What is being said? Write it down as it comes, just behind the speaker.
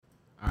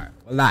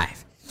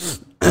Live.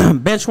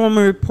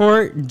 Benchwarmer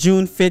report,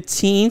 June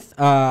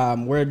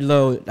 15th.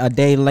 We're a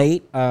day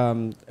late.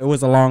 It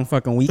was a long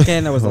fucking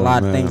weekend. There was a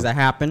lot of things that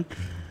happened.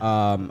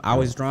 I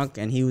was drunk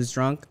and he was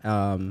drunk.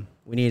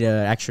 We need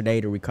an extra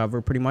day to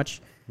recover, pretty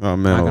much. Oh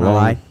man, not gonna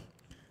lie.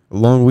 A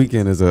long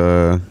weekend is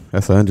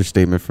that's an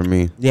understatement for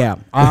me. Yeah,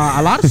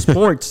 a lot of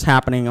sports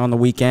happening on the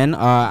weekend.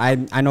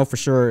 I know for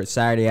sure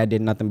Saturday I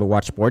did nothing but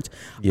watch sports.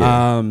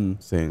 Yeah,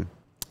 same.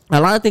 A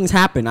lot of things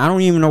happen. I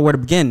don't even know where to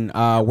begin.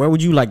 Where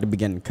would you like to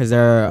begin? Because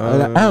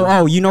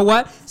you know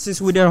what?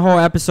 Since we did a whole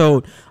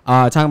episode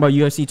talking about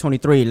UFC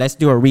 23, let's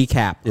do a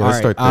recap. Yeah, let's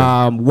start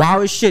there.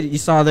 Wow as shit you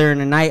saw there in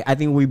the night. I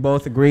think we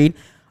both agreed.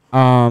 The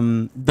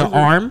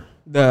arm,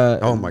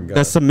 oh my God,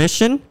 the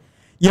submission.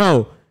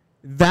 Yo,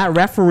 that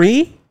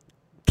referee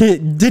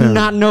did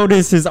not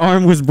notice his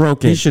arm was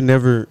broken. He should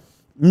never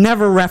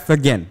ref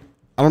again.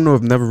 I don't know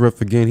if never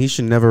ref again. He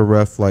should never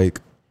ref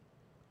like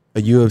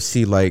a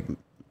UFC like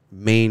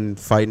main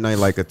fight night,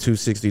 like a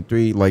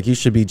 263. Like he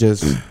should be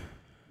just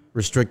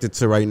restricted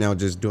to right now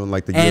just doing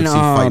like the UFC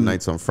fight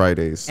nights on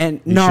Fridays.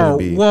 And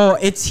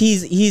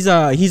he's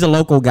a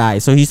local guy,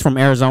 so he's from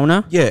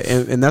Arizona. Yeah,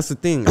 and that's the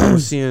thing. I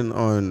was seeing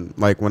on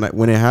like when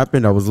it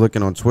happened, I was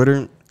looking on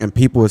Twitter and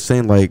people were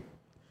saying like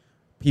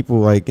people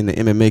like in the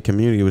MMA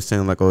community was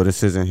saying like, oh,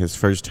 this isn't his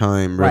first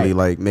time really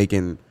like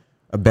making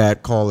a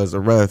bad call as a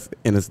ref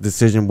in a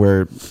decision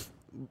where,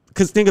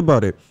 because think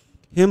about it.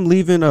 Him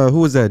leaving, who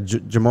was that?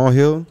 Jamal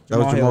Hill? That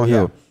was Jamal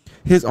Hill. Yeah.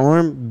 His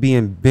arm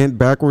being bent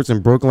backwards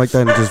and broken like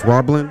that and just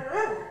wobbling.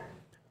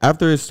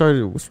 After it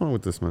started, what's wrong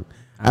with this, man?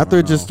 After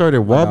it just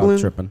started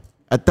wobbling,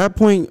 at that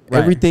point,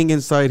 everything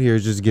inside here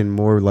is just getting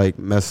more like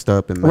messed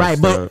up and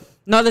messed up.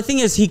 No, the thing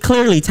is, he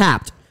clearly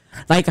tapped.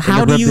 Like,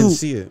 how do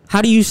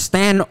you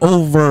stand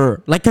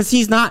over? Like, because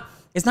he's not.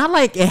 It's not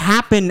like it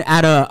happened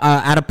at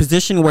a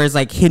position where it's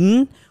like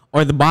hidden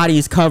or the body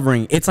is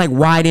covering. It's like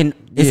wide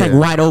like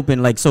wide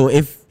open. Like, so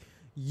if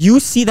you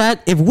see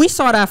that, if we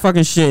saw that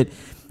fucking shit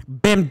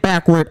bent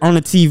backward on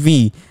the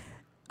TV,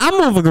 I'm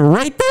over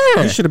right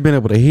there. You should have been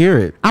able to hear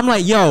it. I'm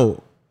like,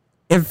 yo,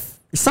 if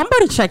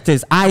somebody checked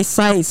his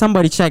eyesight,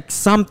 somebody checked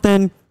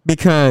something,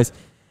 because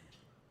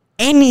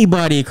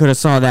anybody could have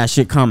saw that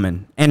shit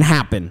coming and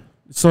happen.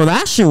 So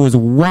that shit was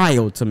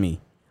wild to me.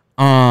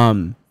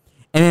 And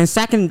then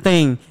second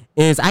thing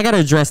is I gotta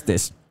address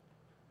this.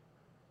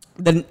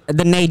 The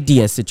Nate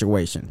Diaz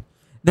situation.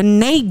 The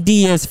Nate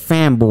Diaz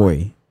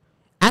fanboy,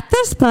 at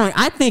this point,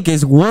 I think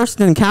is worse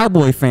than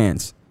Cowboy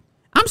fans.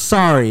 I'm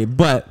sorry,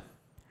 but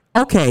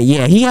okay,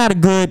 yeah, he had a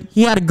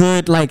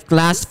good like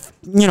last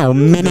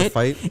minute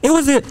fight. It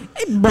was a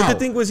bro. But the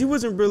thing was, he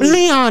wasn't really.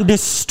 Leon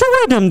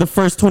destroyed him the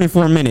first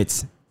 24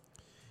 minutes.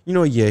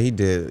 Yeah, he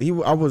did. He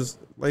wasn't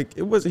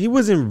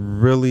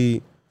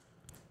really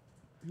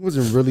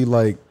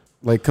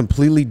like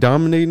completely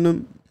dominating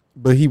him,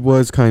 but he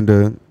was kind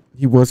of.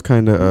 He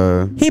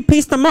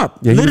pieced him up.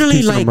 Yeah,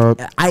 literally, like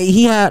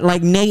he had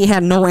like Nate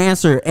had no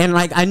answer, and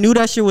like I knew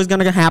that shit was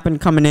gonna happen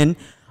coming in.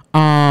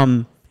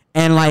 And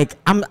like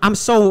I'm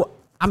so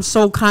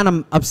kind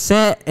of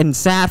upset and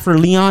sad for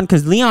Leon,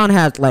 because Leon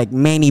has like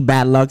many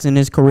bad lucks in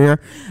his career.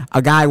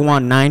 A guy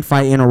won 9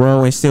 fights in a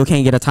row and still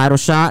can't get a title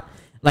shot.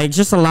 Like,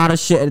 just a lot of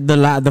shit.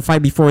 The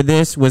fight before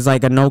this was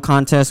like a no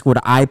contest with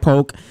an eye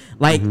poke.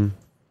 Like.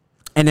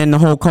 And then the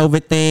whole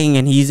COVID thing,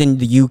 and he's in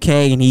the UK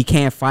and he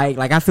can't fight.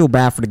 Like, I feel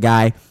bad for the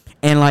guy.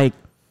 And like,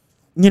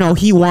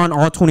 he won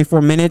all 24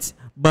 minutes,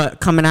 but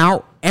coming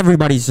out,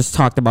 everybody's just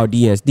talked about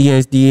Diaz.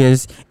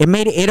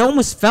 It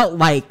almost felt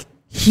like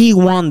he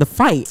won the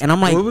fight. And I'm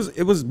like,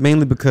 it was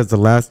mainly because the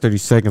last 30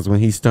 seconds when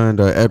he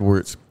stunned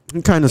Edwards,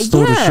 he kind of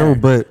stole the show.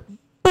 But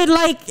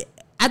like,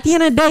 at the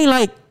end of the day,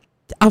 like,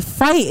 a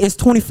fight is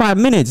 25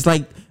 minutes.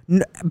 Like,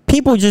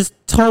 people just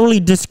totally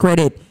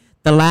discredit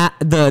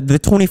the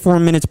 24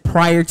 minutes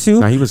prior to.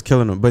 Nah, he was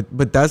killing him, but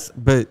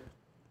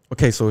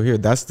okay, so here,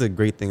 that's the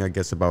great thing I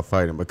guess about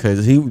fighting,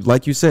 because he,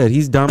 like you said,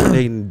 he's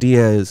dominating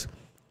Diaz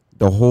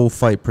the whole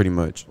fight pretty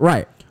much.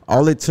 Right.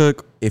 All it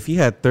took, if he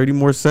had 30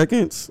 more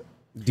seconds,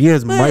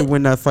 Diaz might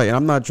win that fight. And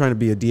I'm not trying to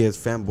be a Diaz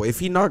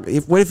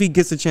fanboy. What if he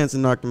gets a chance to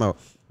knock him out?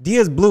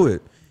 Diaz blew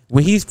it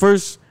when he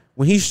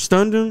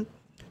stunned him.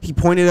 He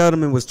pointed at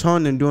him and was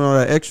taunting and doing all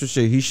that extra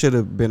shit. He should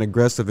have been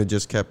aggressive and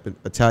just kept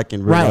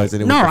attacking,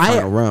 realizing it was the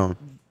final round,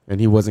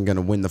 and he wasn't going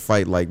to win the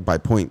fight like by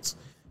points.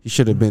 He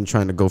should have been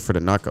trying to go for the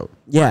knockout.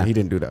 Yeah, he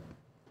didn't do that.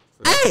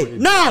 Hey,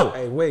 no!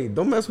 Hey, wait!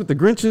 Don't mess with the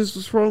Grinches.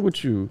 What's wrong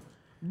with you,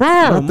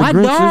 bro? My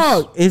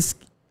dog is,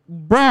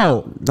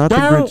 bro. Not the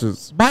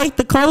Grinches. Bite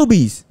the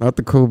Kobe's. Not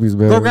the Kobe's,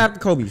 man. Go grab the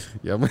Kobe's.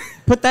 Yeah, man.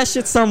 Put that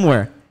shit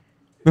somewhere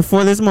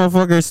before this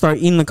motherfucker start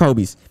eating the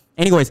Kobe's.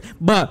 Anyways,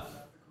 but.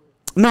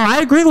 No, I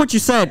agree with what you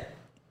said.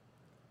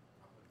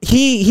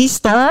 He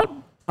stalled,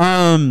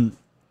 and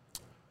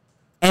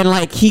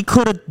like he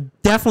could have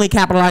definitely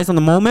capitalized on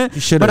the moment.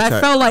 But I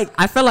felt like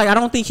I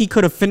don't think he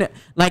could have finished.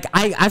 Like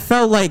I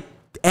felt like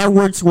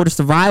Edwards would have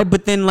survived,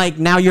 but then like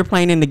now you're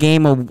playing in the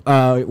game of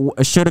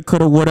shoulda,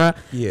 coulda, woulda.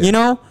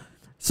 Yeah.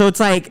 So it's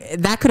like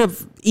that could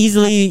have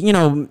easily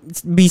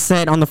be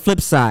said on the flip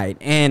side,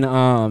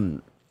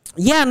 and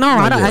Yeah, no,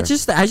 I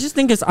just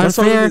think it's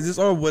unfair. It's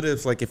all what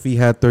ifs. Like if he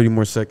had 30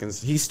 more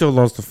seconds, he still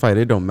lost the fight.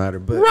 It don't matter.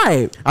 But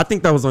right. I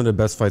think that was one of the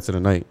best fights of the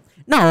night.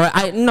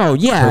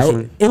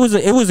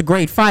 It was a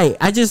great fight.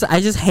 I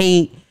just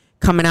hate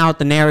coming out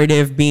the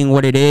narrative being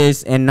what it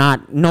is and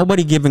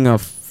nobody giving a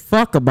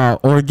fuck about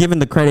or giving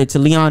the credit to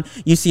Leon.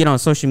 You see it on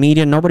social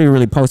media. Nobody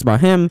really posts about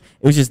him.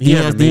 It was just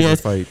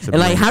Diaz. And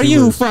like, how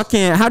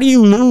do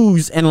you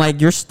lose and like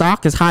your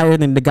stock is higher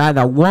than the guy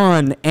that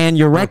won and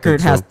your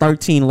record has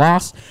 13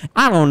 loss?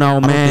 I don't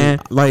know, man.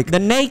 Like the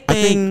Nate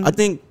thing. I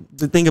think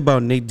the thing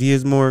about Nate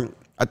Diaz more,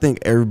 I think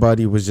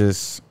everybody was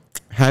just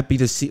happy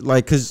to see,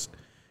 like, cause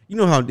you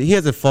know how he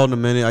hasn't fought in a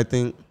minute. I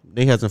think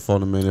he hasn't fought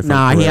in a minute.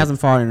 Nah, he hasn't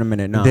fought in a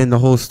minute. No. And then the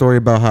whole story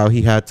about how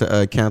he had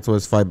to cancel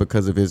his fight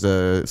because of his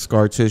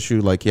scar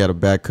tissue, like he had a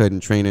bad cut in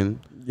training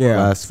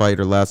last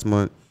fight or last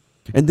month.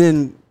 And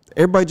then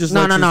everybody just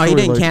no. He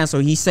didn't cancel.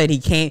 He said he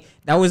can't.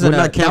 That was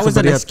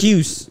an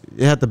excuse.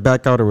 He had to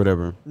back out or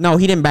whatever. No,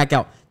 he didn't back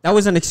out. That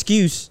was an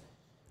excuse.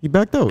 He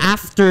backed out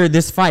after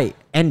this fight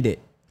ended.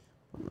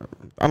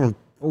 I don't.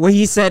 Well,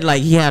 he said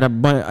like he had a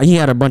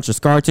bunch of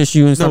scar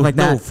tissue and stuff like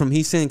that. No,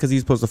 he's saying because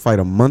he's supposed to fight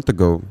a month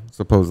ago,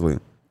 supposedly.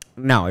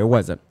 No, it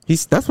wasn't.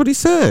 That's what he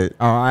said.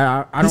 Oh,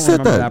 I don't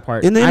remember that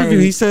part. In the interview,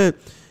 he said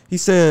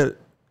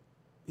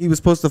he was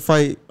supposed to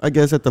fight, I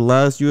guess, at the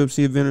last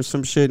UFC event or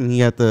some shit, and he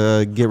had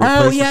to get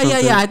replaced. Oh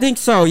yeah. I think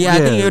so. Yeah, I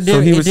think it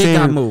did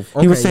got moved.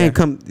 He was saying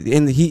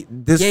he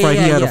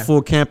had a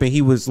full camp, and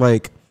he was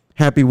like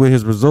happy with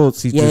his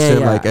results. He just said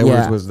like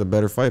Edwards was the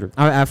better fighter.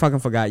 I fucking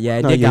forgot. Yeah,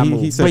 it did got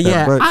moved. He said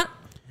that.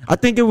 I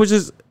think it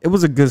was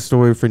a good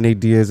story for Nate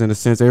Diaz in a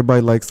sense.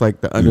 Everybody likes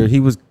like the under. He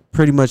was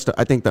pretty much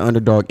I think the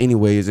underdog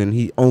anyways, and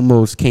he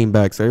almost came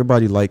back. So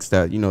everybody likes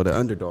that, the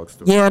underdog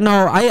story. Yeah,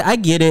 no, I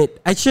get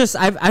it. It's just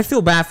I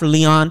feel bad for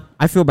Leon.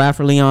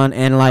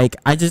 And like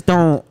I just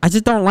don't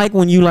like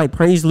when you like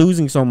praise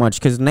losing so much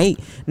because Nate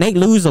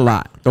lose a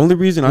lot. The only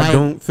reason I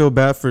don't feel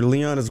bad for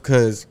Leon is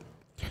because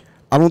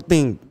I don't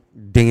think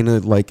Dana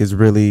like is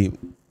really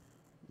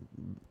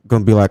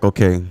gonna be like,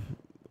 okay,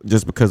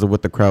 just because of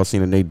what the crowd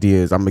seen in Nate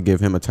Diaz, I'm gonna give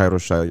him a title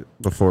shot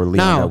before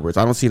Leon Edwards.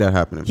 I don't see that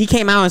happening. He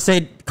came out and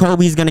said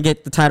Kobe's gonna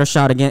get the title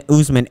shot against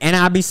Usman, and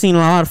I be seeing a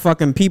lot of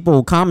fucking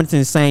people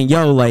commenting saying,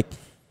 "Yo, like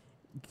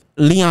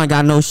Leon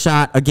got no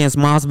shot against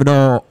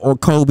Masvidal or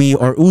Kobe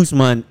or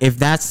Usman if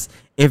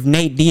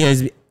Nate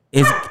Diaz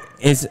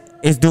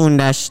is doing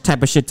that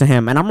type of shit to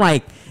him." And I'm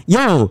like,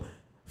 "Yo,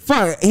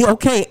 fuck,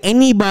 okay,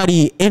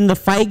 anybody in the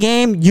fight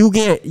game, you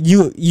get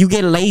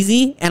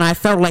lazy," and I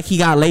felt like he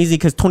got lazy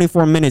because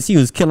 24 minutes he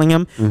was killing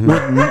him.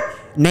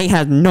 Nate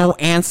has no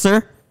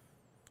answer.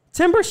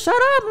 Timber, shut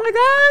up, my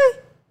guy.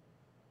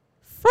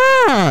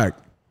 Fuck.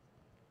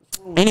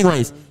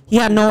 Anyways, he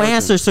had no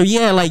answer. So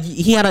yeah, like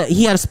he had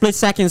a split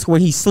seconds where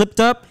he slipped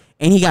up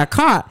and he got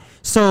caught.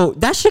 So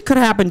that shit could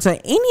happen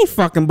to any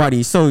fucking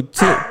buddy. So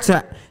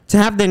to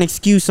have an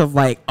excuse of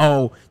like,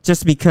 oh,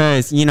 just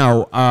because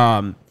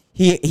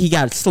he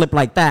got slipped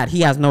like that,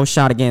 he has no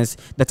shot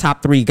against the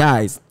top 3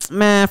 guys.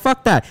 Man,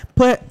 fuck that.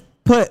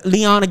 Put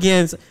Leon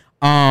against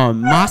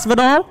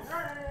Masvidal.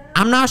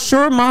 I'm not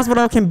sure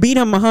Masvidal can beat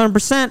him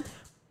 100%.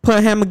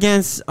 Put him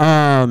against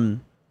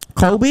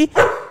Kobe.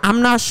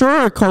 I'm not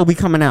sure Kobe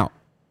coming out.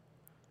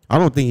 I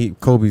don't think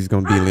Kobe's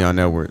gonna beat Leon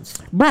Edwards.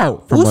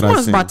 Bro,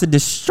 Usman's about to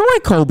destroy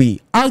Kobe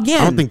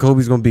again. I don't think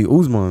Kobe's gonna beat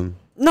Usman.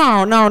 No.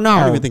 I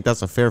don't even think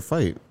that's a fair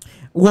fight.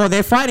 Well,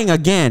 they're fighting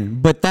again,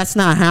 but that's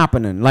not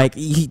happening. Like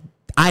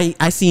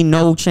I see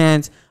no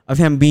chance of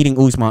him beating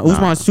Usman.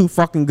 Usman's too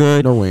fucking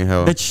good. No way in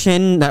hell. The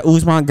chin that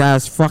Usman got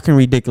is fucking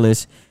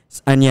ridiculous.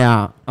 And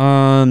yeah,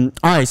 all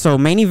right. So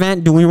main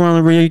event. Do we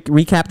want to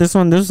recap this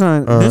one? This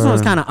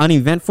one's kind of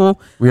uneventful.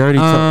 We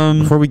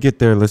already before we get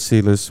there. Let's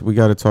see. We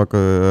got to talk.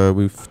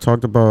 We've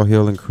talked about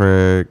Hill and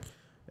Craig,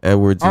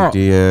 Edwards and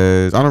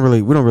Diaz. We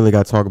don't really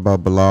got to talk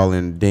about Bilal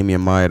and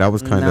Damian Maia. That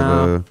was kind of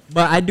a.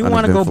 But I do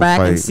want to go back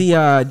and see.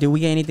 Did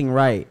we get anything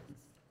right?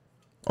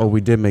 Oh,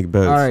 we did make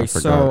bets. All right.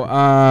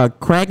 So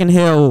Craig and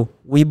Hill,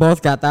 we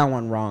both got that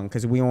one wrong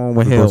because we went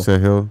with Hill. Both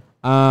said Hill.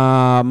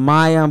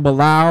 Maia and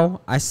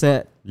Bilal. I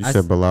said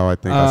Bilal. I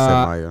think I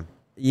said Maia.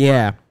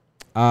 Yeah.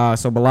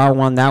 So Bilal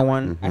won that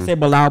one. I said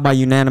Bilal by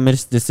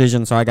unanimous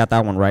decision, so I got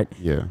that one right.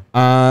 Yeah.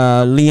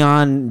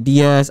 Leon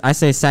Diaz. I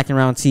said second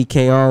round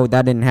TKO.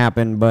 That didn't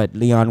happen, but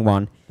Leon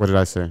won. What did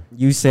I say?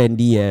 You said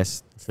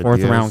Diaz.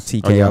 Fourth round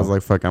TKO. Oh, yeah, I was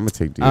like, fuck, I'm going to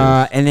take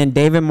Diaz. And then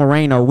David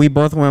Moreno. We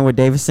both went with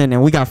Davison,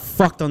 and we got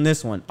fucked on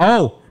this one.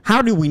 Oh,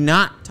 how do we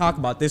not talk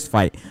about this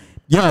fight?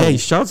 Yo, hey,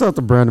 shouts out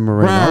to Brandon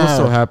Moreno. Bro. I was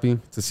so happy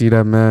to see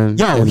that man.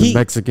 Yo, he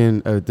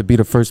Mexican to be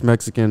the first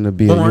Mexican to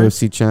be a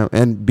UFC champ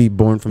and be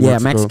born from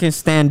Mexico. Yeah, Mexican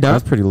stand up.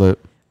 That's pretty lit.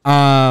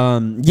 Yeah,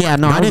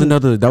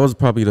 no, that was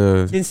probably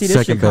the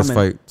second best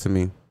fight to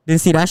me.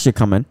 Didn't see that shit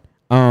coming.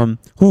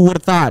 Who would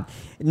have thought?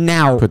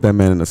 Now put that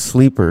man in a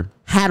sleeper.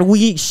 Had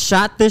we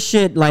shot this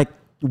shit like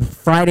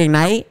Friday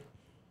night,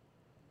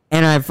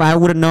 and if I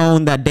would have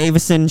known that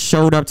Davison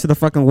showed up to the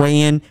fucking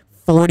weigh-in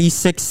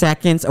 46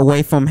 seconds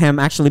away from him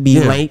actually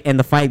being late and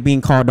the fight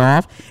being called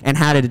off, and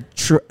had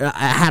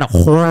a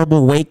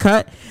horrible weight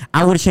cut,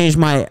 I would have changed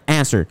my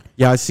answer.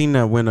 Yeah, I seen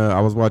that when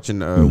I was watching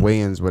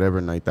weigh-ins, whatever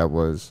night that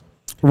was.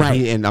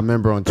 Right. And I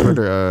remember on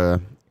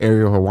Twitter,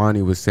 Ariel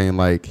Hawani was saying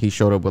like he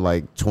showed up with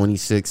like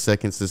 26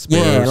 seconds to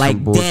spare. Yeah,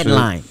 like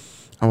deadline.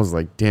 I was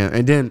like, damn.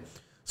 And then,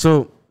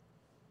 so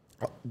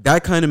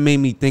that kind of made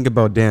me think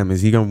about, damn,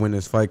 is he gonna win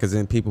this fight? Because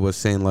then people were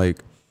saying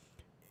like,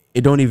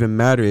 it don't even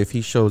matter if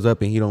he shows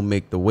up and he don't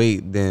make the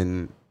weight.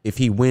 Then if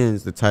he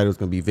wins, the title's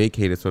gonna be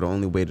vacated. So the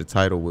only way the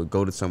title would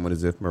go to someone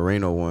is if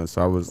Moreno won.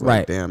 So I was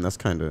like, damn, that's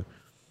kind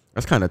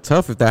of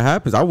tough if that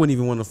happens. I wouldn't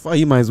even want to fight.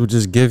 You might as well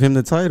just give him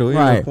the title.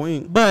 Right. No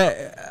point. But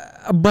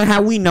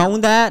had we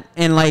known that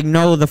and like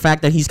know the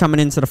fact that he's coming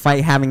into the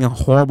fight having a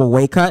horrible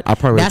weight cut, I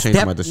probably would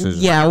change my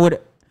decision. Yeah, I would.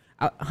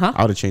 I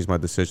would have changed my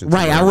decision.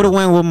 Right, I would have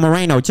went with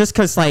Moreno just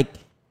because like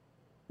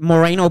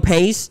Moreno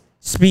pace,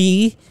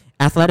 speed,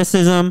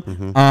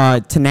 athleticism,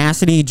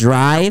 tenacity,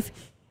 drive,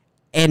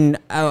 and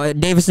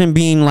Davison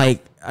being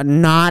like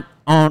not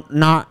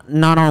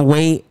on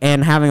weight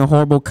and having a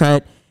horrible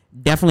cut.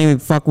 Definitely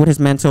fuck with his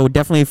mental.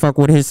 Definitely fuck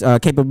with his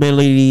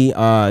capability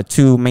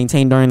to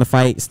maintain during the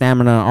fight,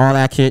 stamina, all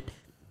that shit.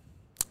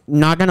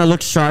 Not gonna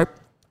look sharp.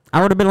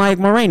 I would have been like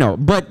Moreno,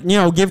 but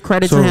give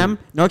credit to him.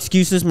 No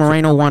excuses.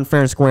 Moreno won fair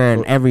and square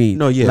in every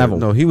level.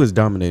 No, he was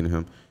dominating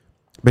him.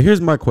 But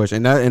here's my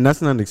question, and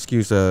that's not an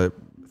excuse.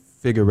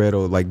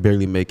 Figueredo like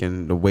barely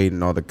making the weight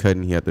and all the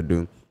cutting he had to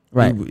do.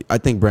 Right. I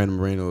think Brandon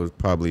Moreno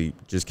probably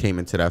just came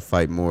into that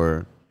fight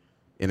more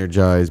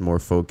energized, more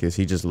focused.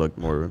 He just looked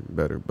more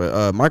better.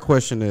 But my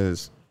question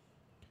is,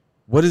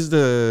 what is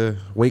the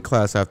weight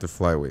class after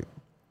flyweight?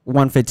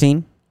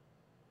 115.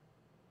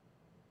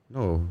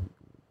 No.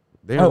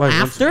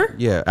 After?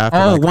 Yeah,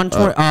 after.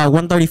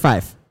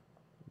 135.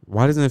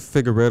 Why doesn't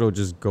Figueredo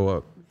just go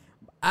up?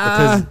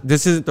 Because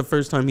this isn't the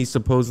first time he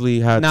supposedly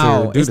had to do this.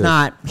 No, it's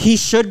not. He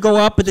should go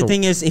up, but the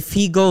thing is, if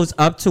he goes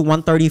up to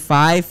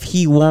 135,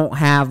 he won't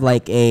have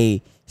like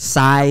a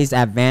size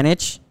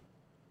advantage.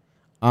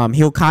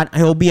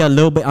 He'll be a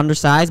little bit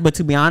undersized, but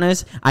to be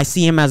honest, I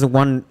see him as a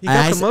one. He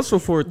got the muscle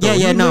for it, though.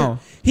 Yeah,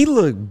 he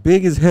looked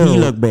big as hell. He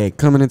looked big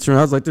coming into.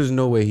 I was like, "There's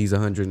no way he's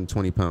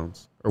 120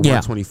 pounds or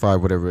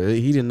 125, whatever."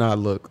 He did not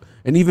look.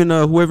 And even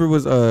whoever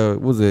was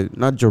it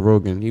not Joe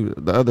Rogan? He was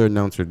the other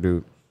announcer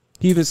dude.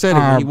 He even said it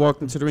when he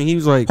walked into the ring. He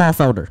was like, Paul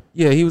Felder.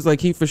 Yeah, he was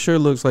like, he for sure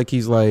looks like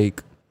he's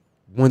like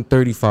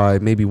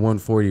 135, maybe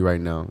 140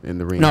 right now in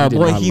the ring. No,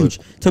 boy, huge.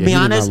 To be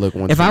honest,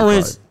 if I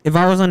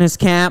was on his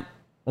camp,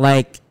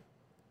 like.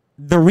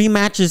 The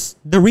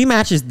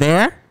rematch is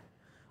there,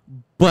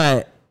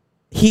 but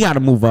he got to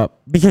move up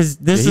because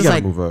this is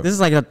like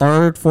the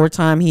third, fourth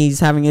time he's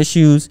having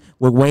issues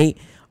with weight.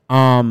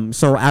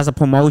 So as a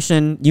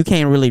promotion, you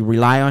can't really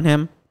rely on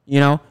him.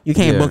 You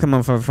can't book him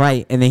up for a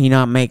fight and then he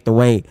not make the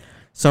weight.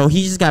 So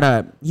he's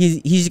gotta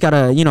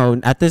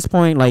at this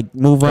point like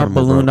move up,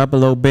 balloon up a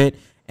little bit,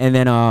 and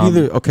then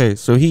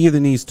so he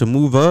either needs to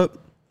move up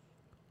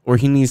or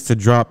he needs to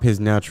drop his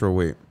natural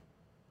weight.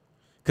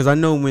 Because I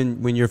know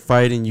when you're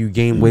fighting, you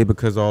gain weight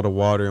because of all the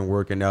water and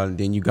working out, and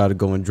then you got to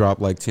go and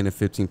drop like 10 or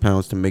 15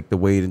 pounds to make the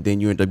weight, and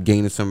then you end up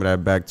gaining some of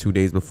that back 2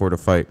 days before the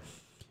fight.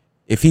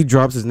 If he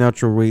drops his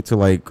natural weight to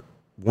like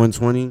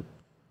 120,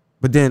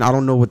 but then I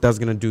don't know what that's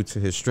going to do to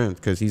his strength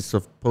because he's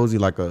supposedly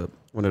like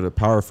one of the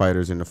power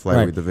fighters in the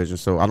flyweight division.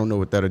 So I don't know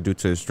what that'll do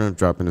to his strength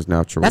dropping his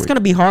natural weight. That's going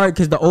to be hard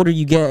because the older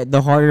you get,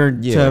 the harder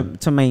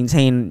to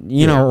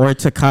maintain, or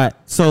to cut.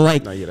 So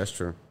like, yeah, that's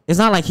true. It's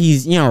not like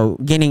he's,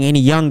 getting any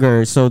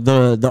younger. So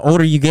the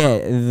older you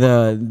get,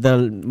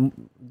 the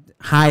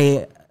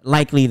high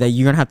likely that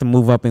you're going to have to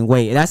move up in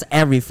weight. That's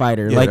every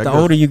fighter. Yeah, like the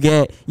older you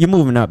get, you're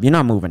moving up. You're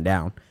not moving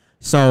down.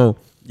 So,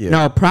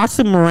 no, props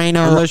to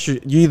Moreno. Unless you're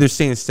either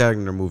staying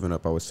stagnant or moving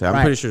up, I would say.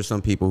 I'm pretty sure there's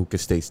some people who could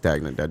stay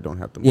stagnant that don't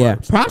have to move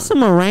up. Props to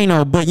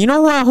Moreno. But you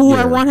know what?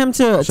 I want him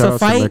to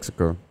fight? To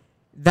Mexico.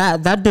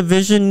 That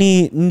division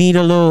need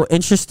a little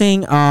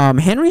interesting.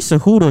 Henry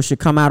Cejudo should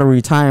come out of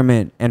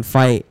retirement and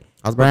fight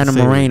Brandon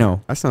Moreno.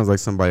 That sounds like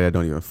somebody that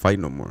don't even fight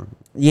no more.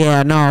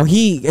 Yeah, no,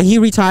 he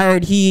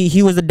retired.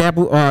 He was a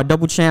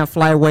double champ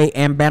flyweight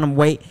and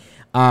bantamweight.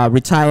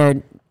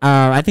 Retired.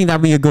 I think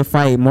that'd be a good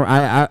fight.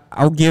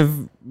 I'll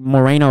give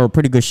Moreno a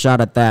pretty good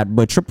shot at that.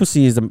 But Triple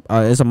C is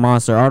a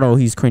monster, although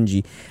he's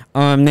cringy.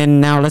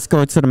 Then now let's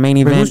go to the main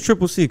event. Who's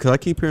Triple C? Because I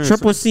keep hearing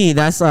Triple C.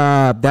 That's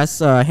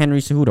Henry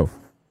Cejudo.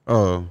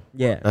 Oh,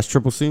 yeah, that's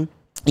Triple C.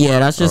 Yeah,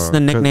 that's just the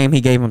nickname he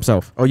gave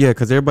himself. Oh, yeah,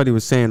 because everybody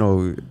was saying,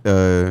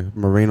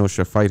 Moreno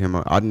should fight him.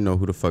 I didn't know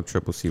who the fuck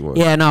Triple C was.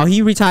 Yeah, no,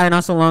 he retired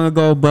not so long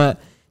ago,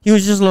 but he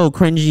was just a little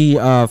cringy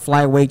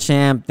flyweight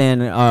champ. Then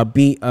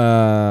beat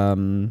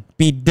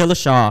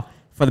Dillashaw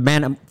for the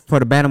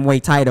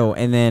bantamweight title,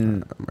 and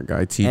then my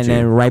guy TJ. And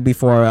then right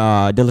before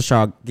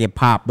Dillashaw get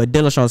popped, but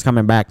Dillashaw's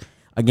coming back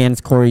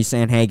against Corey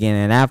Sandhagen,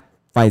 and that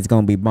fight's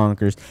gonna be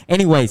bonkers.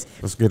 Anyways,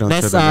 let's get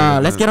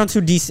on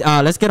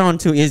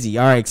to Izzy.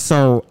 All right,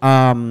 so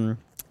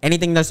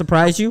anything that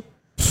surprised you?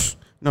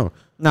 No.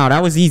 No,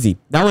 that was easy.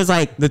 That was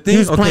like The thing- he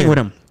was playing okay. with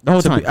him the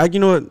whole time. You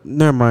know what?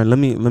 Never mind. Let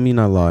me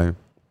not lie.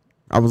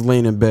 I was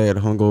laying in bed,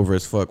 hungover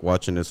as fuck,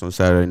 watching this on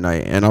Saturday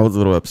night, and I was a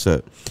little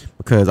upset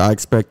because I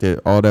expected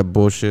all that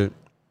bullshit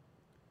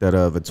that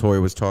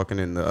Vittori was talking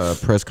in the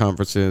press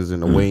conferences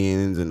and the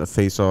weigh-ins and the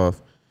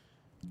face-off,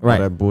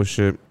 Right. all that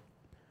bullshit.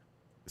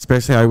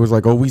 Especially how he was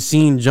like, "Oh, we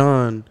seen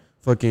John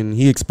fucking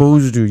he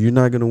exposed you. You're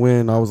not gonna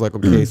win." I was like,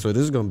 "Okay, so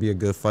this is gonna be a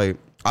good fight."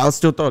 I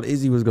still thought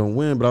Izzy was gonna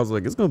win, but I was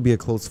like, "It's gonna be a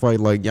close fight."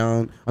 Like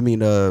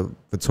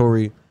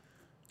Vittori.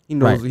 He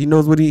knows. Right. He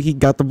knows what he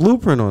got the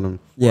blueprint on him.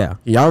 Yeah.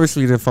 He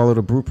obviously didn't follow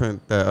the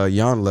blueprint that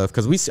Jan left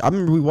because I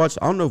remember we watched.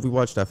 I don't know if we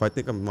watched that fight. I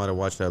think I might have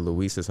watched that at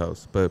Luis's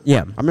house. But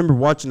Yeah. I remember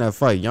watching that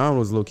fight. Jan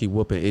was low key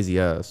whooping Izzy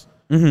ass.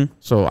 Mm-hmm.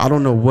 So I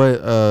don't know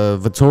what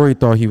Vittori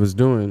thought he was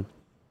doing.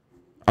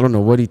 I don't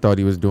know what he thought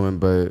he was doing,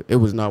 but it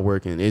was not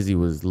working. Izzy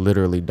was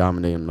literally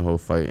dominating the whole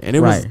fight, and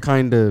it was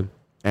kind of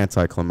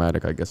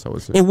anticlimactic, I guess I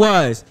would say. It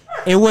was.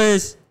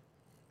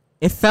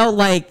 It felt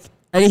like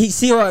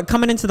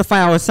coming into the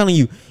fight. I was telling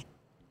you,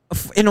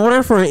 in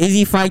order for an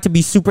Izzy fight to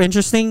be super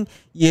interesting,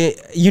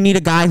 you need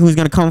a guy who's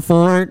gonna come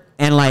forward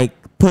and like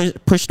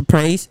push the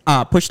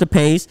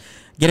pace,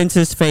 get into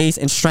his face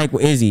and strike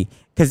with Izzy.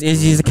 Because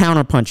Izzy is a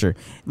counter puncher.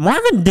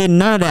 Marvin did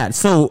none of that.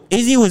 So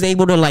Izzy was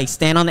able to like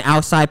stand on the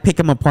outside, pick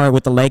him apart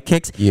with the leg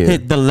kicks. Yeah.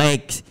 Hit the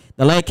legs.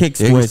 The leg kicks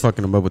He was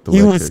fucking him up with the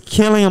he leg was kicks.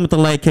 killing him with the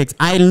leg kicks.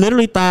 I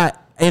literally thought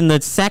in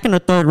the second or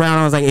third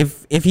round, I was like,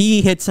 if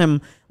he hits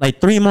him like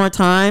 3 more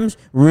times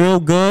real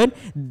good,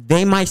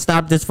 they might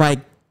stop this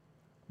fight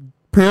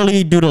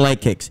purely due to leg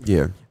kicks.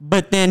 Yeah.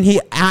 But then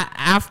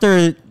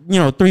after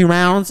 3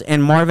 rounds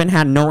and Marvin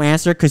had no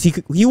answer because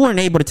he weren't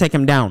able to take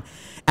him down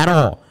at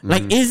all.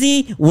 Like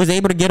Izzy was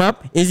able to get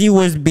up. Izzy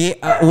was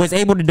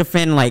able to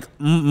defend like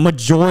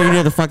majority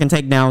of the fucking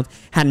takedowns.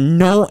 Had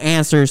no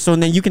answer. So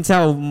then you can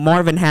tell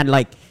Marvin had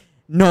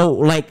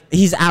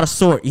he's out of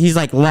sort. He's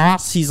like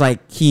lost. He's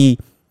like he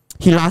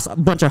lost a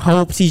bunch of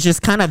hopes. He's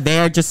just kind of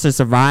there just to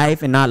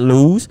survive and not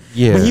lose.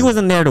 Yeah. But he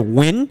wasn't there to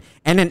win.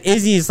 And then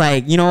Izzy's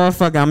like, you know what,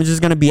 fuck, I'm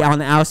just gonna be on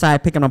the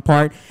outside picking him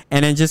apart,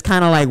 and then just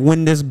kind of like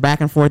win this back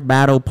and forth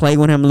battle, play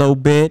with him a little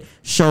bit,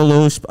 show a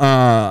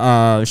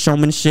little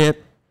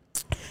showmanship.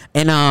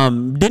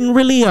 And didn't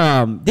really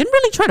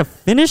try to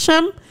finish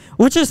him,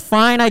 which is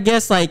fine, I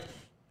guess. Like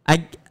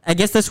I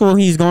guess that's what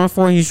he's going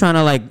for. He's trying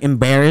to like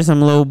embarrass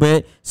him a little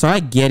bit, so I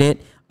get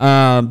it.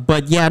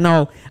 But yeah,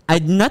 no,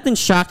 nothing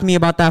shocked me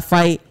about that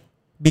fight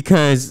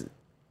because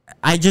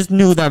I just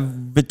knew that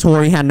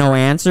Vittori had no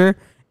answer,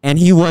 and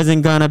he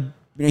wasn't gonna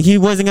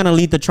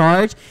lead the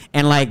charge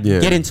and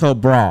get into a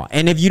brawl.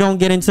 And if you don't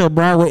get into a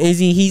brawl with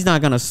Izzy, he's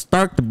not gonna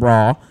start the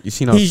brawl.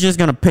 He's just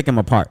gonna pick him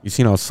apart. You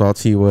seen how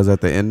salty he was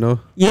at the end though?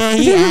 Yeah,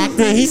 he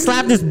acted. He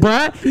slapped his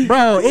butt,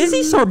 bro.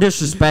 Izzy's so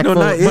disrespectful,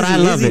 but I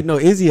love it. No,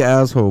 Izzy an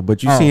asshole.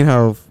 But you seen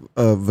how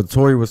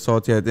Vittori was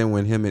salty at the end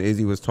when him and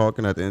Izzy was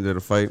talking at the end of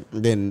the fight.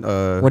 And then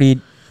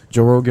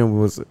Joe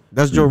Rogan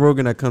that's Joe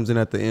Rogan that comes in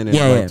at the end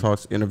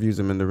and interviews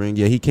him in the ring.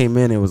 Yeah, he came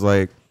in and was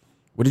like,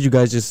 "What did you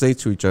guys just say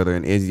to each other?"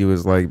 And Izzy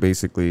was like,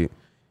 basically,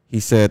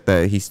 he said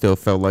that he still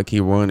felt like he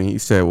won, and he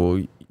said,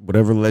 "Well,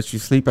 whatever lets you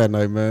sleep at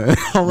night, man."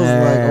 I was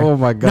like, "Oh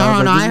my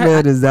god, this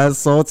man is that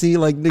salty."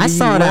 Like, nigga, I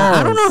saw that.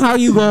 I don't know how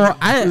you go.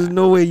 There's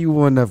no way you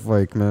won that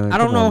fight, man. I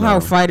don't know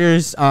how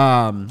fighters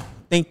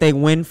think they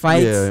win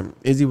fights. Yeah,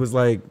 Izzy was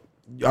like,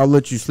 "I'll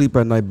let you sleep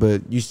at night,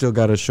 but you still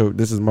gotta show.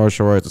 This is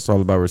martial arts. It's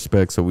all about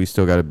respect. So we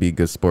still gotta be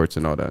good sports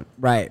and all that."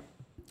 Right.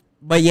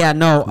 But yeah,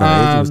 no.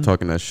 Izzy was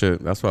talking that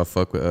shit. That's why I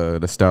fuck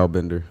with the style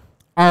bender.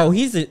 Oh,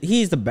 he's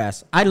the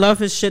best. I love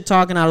his shit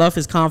talking. I love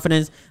his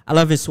confidence. I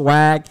love his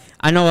swag.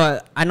 I know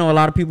a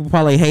lot of people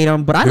probably hate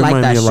him, but I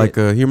like that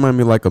shit. He remind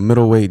me like a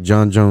middleweight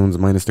John Jones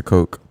minus the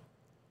coke.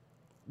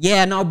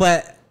 Yeah, no,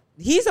 but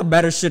he's a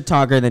better shit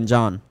talker than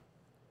John.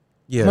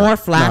 Yeah, more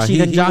flashy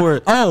than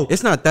John.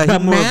 It's not that. The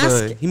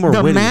mask,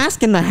 the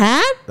mask and the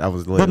hat. That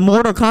was lit. The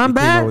Mortal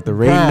Kombat with the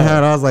Raiden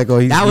hat. I was like,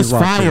 oh, that was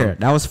fire.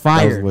 That was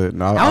fire. That was lit.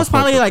 No, that was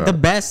probably like the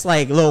best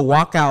like little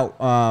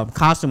walkout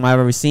costume I've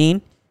ever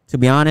seen. To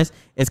be honest,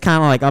 it's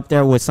kind of like up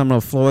there with some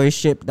of the Floyd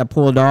shit that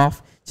pulled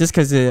off. Just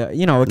because it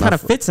kind of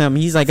fits him.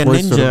 He's like a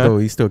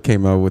ninja. He still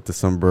came out with the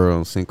sombrero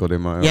and Cinco de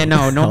Mayo. Yeah,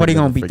 no, nobody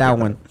gonna beat that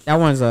one. That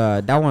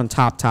one's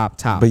top.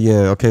 But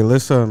yeah, okay.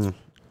 Let's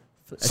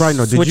Side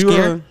note, did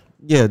you?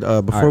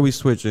 Gear? Before we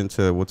switch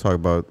into, we'll talk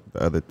about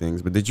the other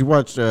things. But did you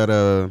watch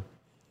that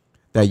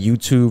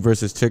YouTube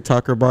versus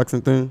TikToker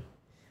boxing thing?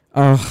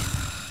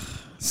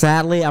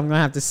 Sadly, I'm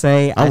gonna have to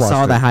say I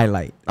saw the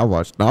highlight. I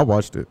watched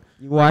it.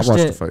 You watched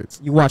it? The fights.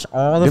 You watched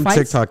all the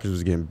fights? Them TikTokers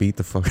was getting beat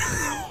the fuck.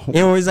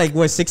 It was like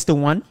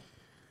 6-1.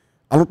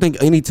 I don't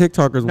think any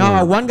TikTokers won.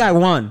 No, one guy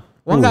won.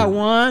 One guy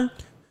won.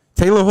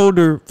 Taylor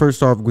Holder,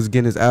 first off, was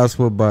getting his ass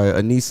whooped by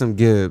Anisam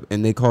Gibb,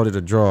 and they called it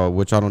a draw,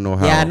 which I don't know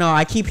how. Yeah, no,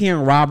 I keep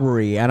hearing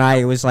robbery, and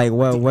I was like,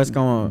 well, what's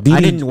going on? I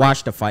didn't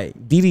watch the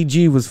fight.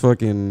 DDG was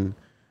fucking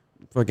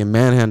fucking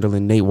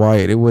manhandling Nate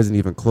Wyatt. It wasn't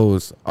even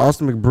close.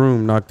 Austin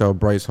McBroom knocked out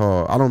Bryce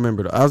Hall. I don't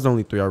remember. That was the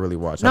only 3 I really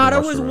watched. No,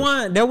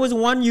 there was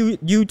one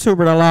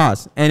YouTuber that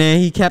lost, and then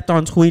he kept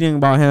on tweeting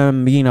about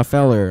him being a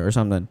failure or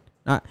something.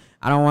 I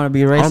don't want to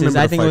be racist.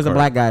 I think it was a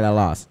black guy that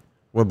lost.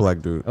 What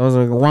black dude? It was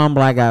like one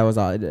black guy was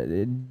out.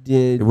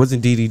 It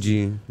wasn't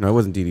DDG. No, it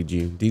wasn't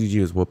DDG.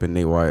 DDG was whooping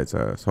Nate Wyatt's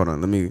ass. Hold on,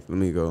 let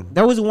me go.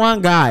 There was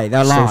one guy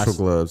that lost.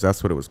 Social gloves.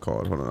 That's what it was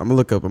called. Hold on, I'm gonna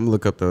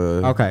look up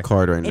the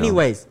card right now.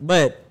 Anyways,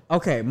 but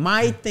okay,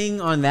 my thing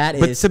on that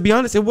but to be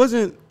honest, it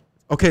wasn't.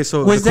 Okay,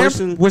 so was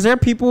there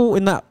people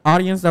in the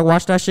audience that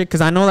watched that shit?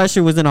 Because I know that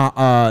shit was in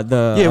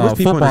the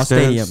football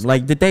stadium.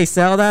 Like, did they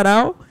sell that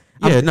out?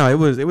 Yeah, no, it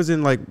was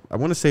in like I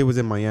want to say it was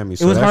in Miami.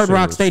 So it was Hard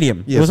Rock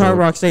Stadium. Yeah, it was Hard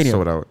Rock Stadium.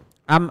 Sold out.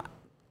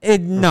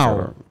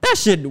 No, that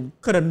shit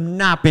could have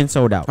not been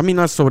sold out. I mean,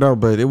 not sold out,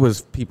 but it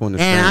was people in the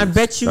stands. And I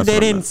bet you they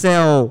didn't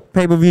sell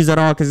pay-per-views at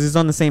all because it's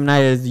on the same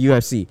night as the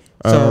UFC.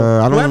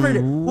 So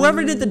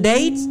whoever did the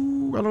dates,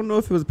 I don't know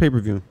if it was a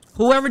pay-per-view.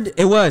 Whoever did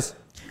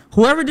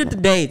the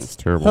dates,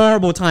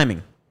 horrible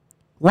timing.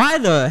 Why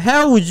the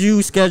hell would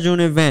you schedule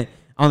an event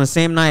on the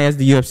same night as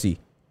the UFC?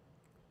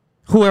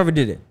 Whoever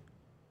did it,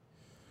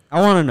 I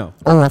want to know.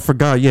 Oh, I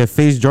forgot. Yeah,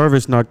 FaZe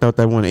Jarvis knocked out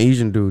that one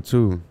Asian dude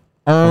too.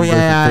 Oh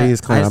yeah, I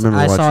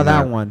saw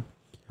that one.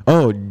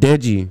 Oh,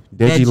 Deji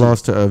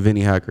lost to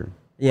Vinny Hacker.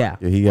 Yeah,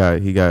 he got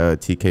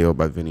TKO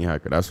by Vinny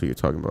Hacker. That's what you're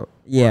talking about.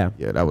 Yeah,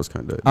 that was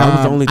kind of that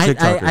was the only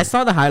TikToker. I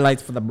saw the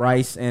highlights for the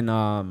Bryce and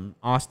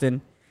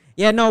Austin.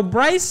 Yeah, no,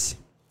 Bryce.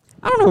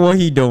 I don't know what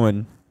he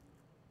doing,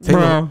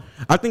 bro.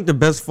 I think the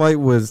best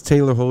fight was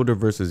Taylor Holder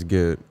versus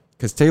Gid,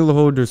 because Taylor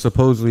Holder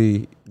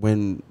supposedly,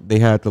 when they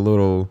had the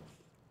little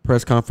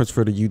press conference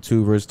for the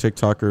YouTube versus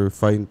TikToker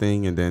fighting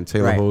thing, and then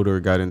Taylor Holder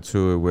got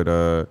into it with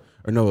Austin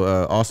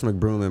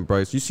McBroom and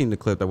Bryce. You seen the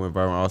clip that went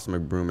viral? Austin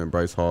McBroom and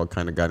Bryce Hall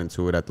kind of got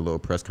into it at the little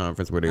press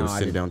conference where they were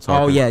sitting down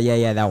talking. Oh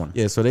yeah, that one.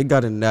 Yeah, so they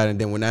got in that, and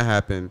then when that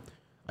happened,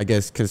 I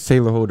guess because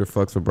Taylor Holder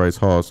fucks with Bryce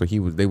Hall, so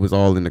they was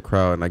all in the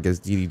crowd, and I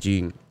guess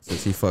DDG,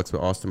 since he fucks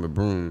with Austin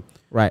McBroom,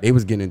 they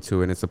was getting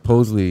into it, and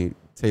supposedly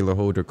Taylor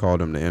Holder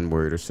called him the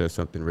N-word or said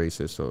something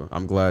racist. So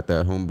I'm glad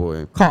that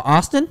homeboy called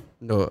Austin.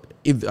 No,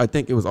 I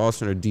think it was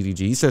Austin or DDG.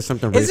 He said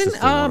something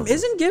racist.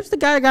 Isn't Gibbs the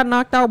guy that got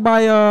knocked out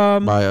by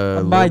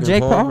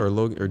Jake Paul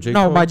or Jake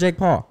Paul? By Jake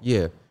Paul.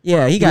 Yeah,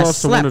 he got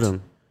slept. One of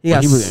them. He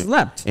got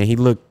slept, and he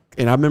looked.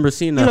 And I remember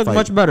seeing that. He looked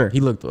much better.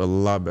 He looked a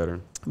lot better.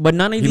 But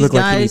none of these guys.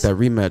 Like he needs that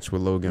rematch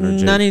with Logan or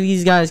Jake. None of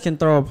these guys can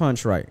throw a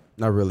punch right.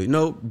 Not really.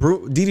 No,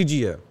 DDG.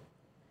 Yeah.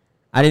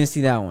 I didn't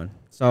see that one.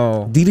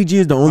 So DDG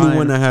is the only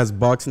one that has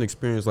boxing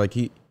experience. Like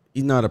he's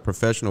not a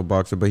professional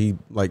boxer, but he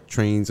like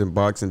trains in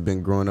boxing,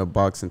 been growing up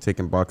boxing,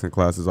 taking boxing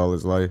classes all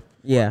his life.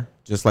 Yeah.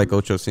 Just like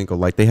Ocho Cinco,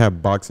 like they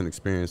have boxing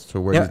experience to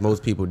where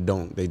most people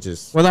don't. They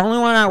just. Well, the only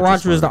one I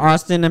watched was the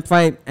Austin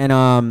fight,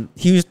 and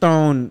he was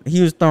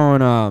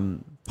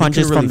throwing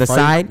punches from the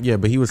side. Yeah,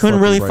 but he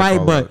couldn't really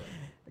fight, but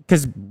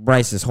because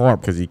Bryce is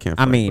horrible. Because he can't.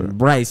 I mean,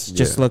 Bryce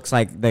just looks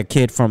like the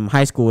kid from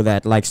high school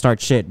that like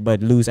starts shit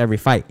but lose every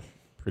fight.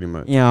 Pretty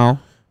much. You know.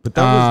 But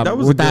that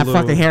was with that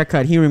fucking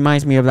haircut. He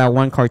reminds me of that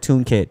one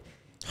cartoon kid.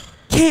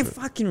 Can't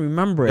fucking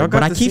remember it,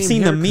 but I keep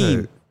seeing the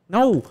meme.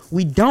 No,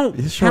 we don't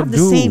have the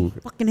same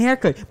fucking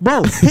haircut,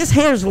 bro. His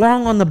hair's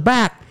long on the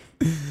back.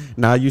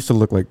 Nah, I used to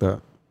look like that.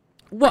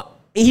 What?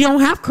 He don't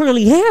have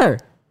curly hair.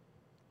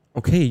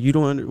 Okay, you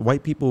don't.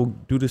 White people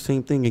do the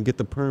same thing and get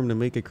the perm to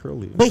make it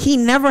curly. But he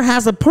never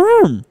has a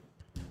perm.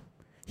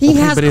 He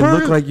has but perm. it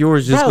looked like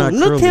yours, just not curly.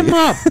 Look him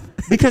up.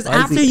 Because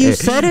after you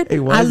said it,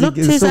 I looked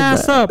his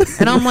ass up,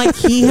 and I'm like,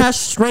 he has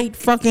straight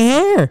fucking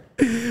hair.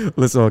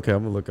 Listen, okay,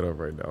 I'm gonna look it up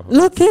right now.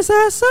 Look his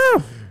ass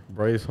up.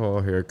 Bryce Hall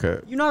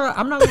haircut. You know,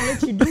 I'm not gonna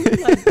let you do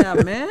me like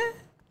that, man.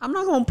 I'm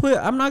not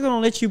gonna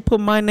let you put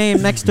my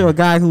name next to a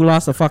guy who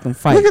lost a fucking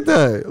fight. Look at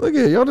that. Look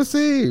at y'all the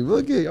same.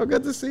 Look at y'all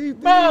got the same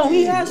thing. Bro,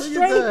 he has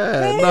straight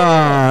hair.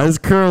 Nah, it's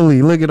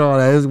curly. Look at all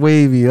that. It's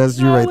wavy. That's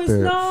you right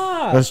there.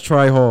 Not. That's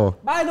Try Hall.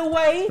 By the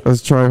way.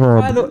 That's Try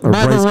Hall. By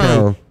the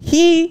way,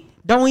 he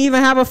don't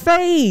even have a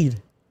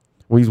fade.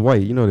 Well, he's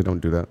white. You know they don't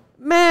do that.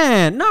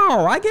 Man,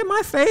 no, I get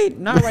my fade.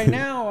 Not right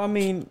now. I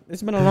mean,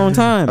 it's been a long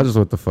time. I just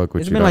what the fuck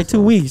with you. It's been like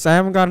 2 weeks. I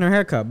haven't gotten a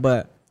haircut,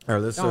 but all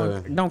right, let's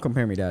don't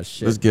compare me to that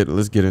shit. Let's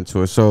get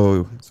into it.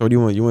 So what do you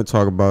want? You want to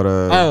talk about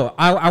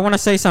I want to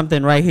say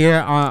something right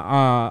here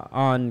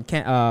on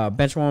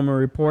Benchwarmer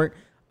report.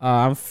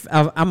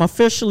 I'm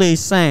officially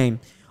saying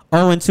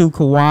 0-2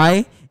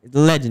 Kawhi,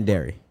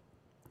 legendary.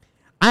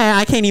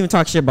 I can't even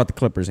talk shit about the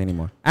Clippers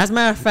anymore. As a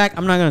matter of fact,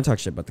 I'm not going to talk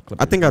shit about the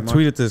Clippers I think anymore. I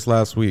tweeted this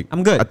last week.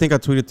 I'm good. I think I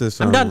tweeted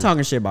this. I'm done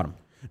talking shit about them.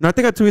 No, I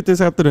think I tweeted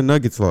this after the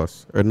Nuggets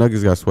lost. Or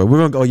Nuggets got swept. We're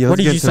going to go. Yeah, what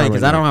did you say?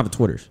 Because I don't have a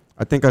Twitter.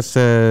 I think I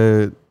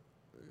said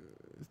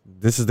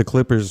this is the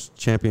Clippers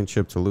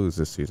championship to lose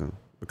this season.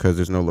 Because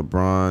there's no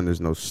LeBron.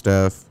 There's no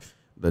Steph.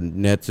 The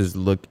Nets is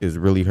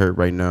really hurt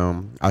right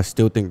now. I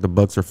still think the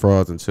Bucks are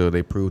frauds until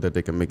they prove that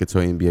they can make it to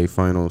NBA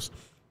Finals.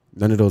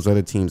 None of those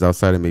other teams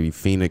outside of maybe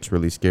Phoenix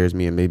really scares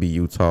me, and maybe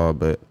Utah.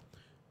 But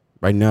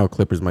right now,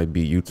 Clippers might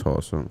beat Utah.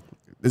 So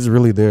this is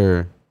really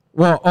their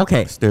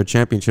okay. It's their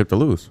championship to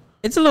lose.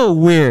 it's a little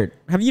weird.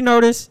 Have you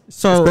noticed?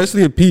 So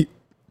especially if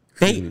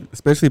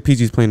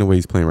PG's playing the way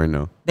he's playing right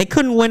now. They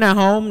couldn't win at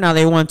home. Now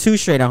they won 2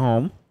 straight at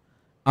home.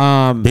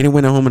 They didn't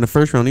win at home in the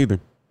first round either.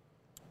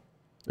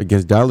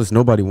 Against Dallas,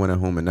 nobody won at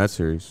home in that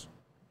series.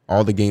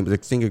 All the games,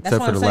 except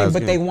for the last but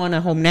game. they won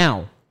at home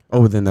now.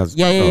 Oh, then that's...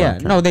 Yeah.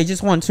 Okay. No, they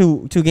just won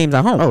two games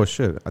at home. Oh,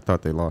 shit. I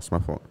thought they lost. My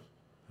fault.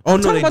 Oh,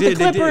 no, they did.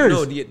 They did.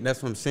 No,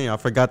 that's what I'm saying. I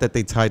forgot that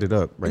they tied it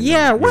up right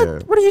now.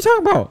 What are you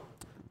talking about?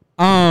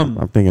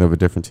 I'm thinking of a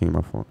different team.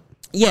 My fault.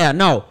 Yeah,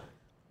 no.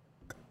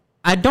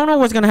 I don't know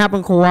what's going to happen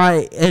with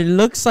Kawhi. It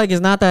looks like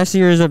it's not that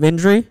serious of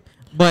injury.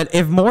 But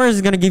if Morris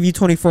is going to give you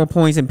 24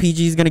 points and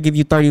PG is going to give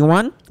you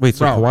 31. Wait,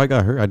 so Kawhi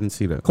got hurt? I didn't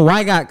see that.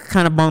 Kawhi got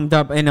kind of bumped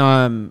up in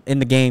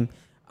the game.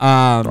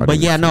 But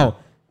yeah, no.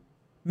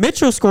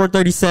 Mitchell scored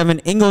 37.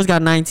 Ingles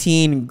got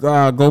 19.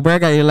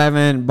 Gobert got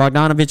 11.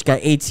 Bogdanovich got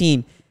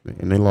 18.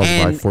 And they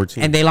lost by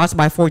 14. And they lost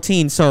by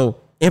 14.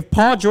 So if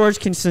Paul George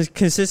can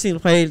consistently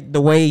play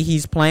the way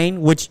he's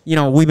playing, which,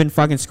 we've been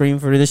fucking screaming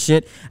for this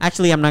shit.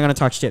 Actually, I'm not going to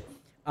talk shit.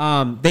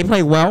 They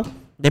play well.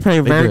 They play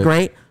very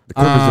great.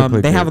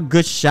 They have a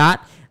good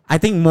shot. I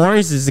think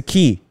Morris is the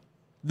key.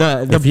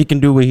 If he can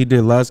do what he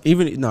did last, let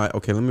me.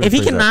 If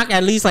he can knock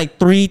at least like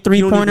three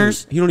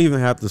pointers, he don't even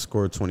have to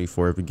score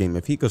 24 every game.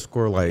 If he could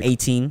score like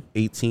 15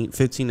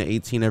 to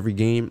 18 every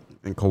game,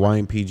 and Kawhi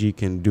and PG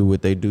can do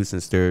what they do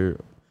since they're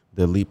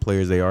the elite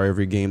players they are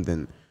every game,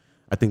 then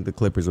I think the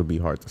Clippers will be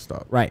hard to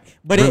stop. Right,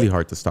 but really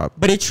hard to stop.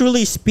 But it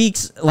truly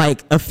speaks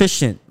like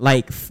efficient.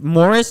 Like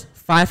Morris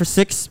 5 for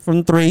 6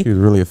 from 3. He was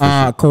really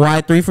efficient.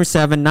 Kawhi 3 for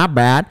 7, not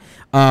bad.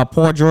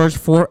 Paul George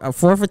 4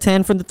 for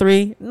 10 from the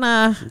 3.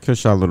 Nah, could have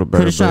shot a little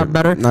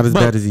better. Not as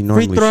bad as he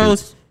normally free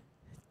throws,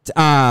 shoots.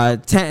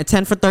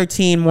 10 for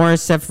 13.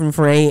 Morris 7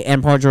 for 8,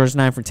 and Paul George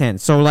 9 for 10.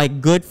 So like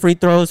good free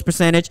throws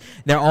percentage.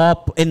 They're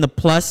all in the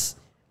plus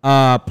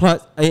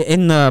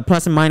in the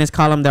plus and minus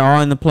column. They're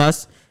all in the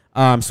plus.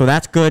 So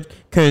that's good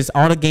because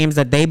all the games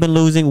that they've been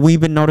losing,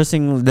 we've been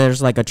noticing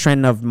there's like a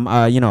trend of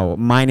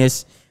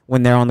minus.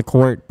 When they're on the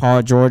court,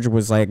 Paul George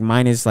was like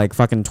minus like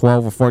fucking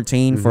 12 or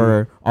 14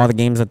 for all the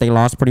games that they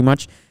lost pretty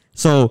much.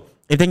 So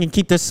if they can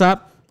keep this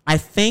up, I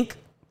think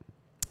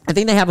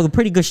they have a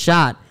pretty good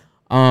shot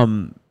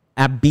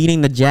at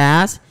beating the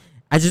Jazz.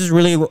 I just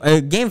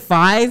really game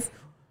 5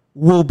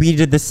 will be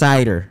the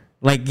decider.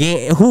 Like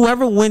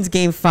whoever wins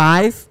game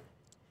 5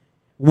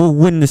 will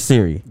win the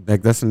series.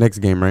 Like that's the next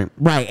game, right?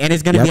 Right, and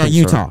it's gonna be at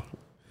Utah.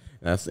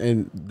 So.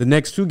 And the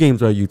next 2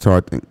 games are at Utah,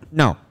 I think.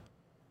 No.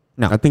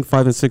 I think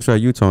 5 and 6 are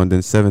at Utah, and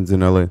then 7's in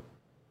LA.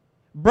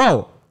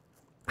 Bro,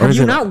 have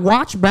you not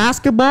watched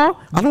basketball?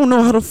 I don't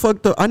know how the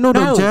fuck I know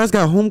the Jazz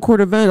got home court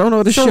advantage. I don't know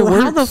how this shit works.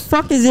 So how the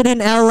fuck is it in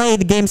LA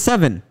the game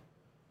 7?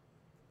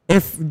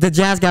 If the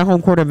Jazz got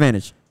home court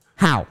advantage,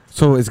 how?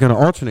 So it's gonna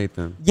alternate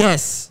then?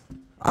 Yes.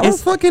 I don't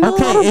fucking know. I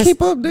don't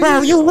keep up, nigga.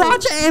 Bro, you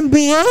watch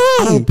NBA.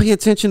 I don't pay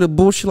attention to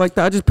bullshit like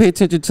that. I just pay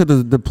attention to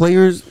the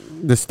players,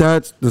 the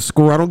stats, the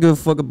score. I don't give a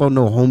fuck about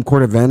no home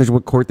court advantage,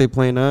 what court they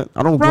playing at.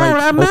 I don't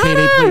they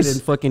played in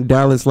fucking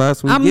Dallas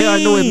last week. I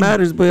know it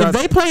matters, but if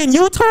they play in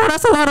Utah,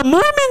 that's a lot of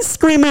Mormons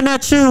screaming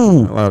at you.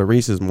 A lot of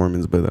racist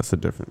Mormons, but that's a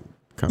different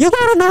You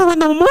gotta know when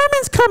the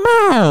Mormons come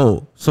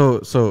out.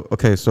 So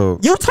Utah's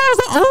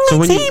the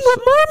only team with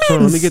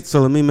Mormons.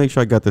 So let me make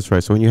sure I got this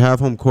right. So when you have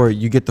home court,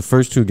 you get the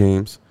first 2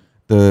 games.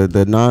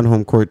 The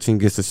non-home court team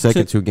gets the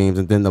second 2 games,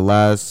 and then the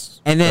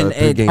last and then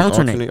 3 games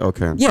alternate.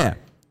 Okay. Yeah.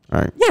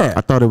 All right. Yeah.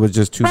 I thought it was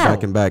just 2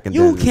 back and back. And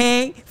you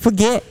can't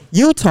forget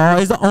Utah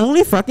is the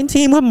only fucking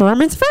team with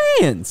Mormons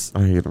fans.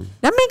 I hate them.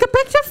 That make a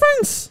big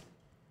difference.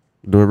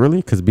 Do it really?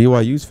 Because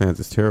BYU's fans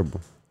is terrible.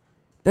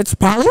 That's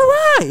probably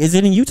why. Is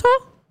it in Utah?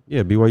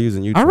 Yeah, BYU's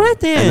in Utah. All right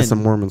then. And it's a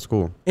Mormon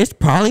school. It's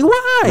probably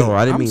why. No,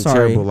 I didn't mean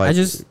sorry. terrible. Like,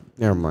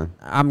 never mind.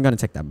 I'm gonna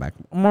take that back.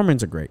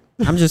 Mormons are great.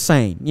 I'm just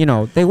saying.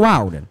 They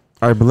wildin'.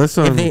 All right, but let's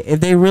if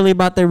they really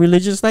about their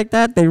religious like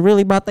that, they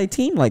really about their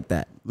team like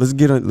that. Let's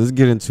get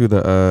into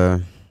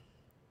the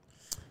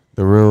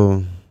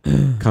real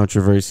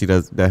controversy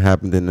that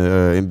happened in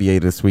the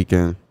NBA this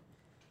weekend.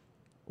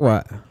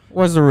 What?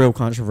 What's the real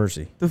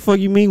controversy? The fuck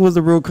you mean was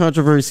the real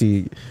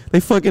controversy? They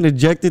fucking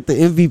ejected the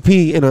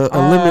MVP in an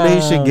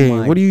elimination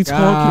game. What are you talking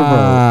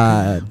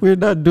about? We're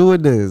not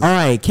doing this. All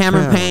right,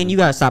 Cameron Payne, you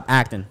gotta stop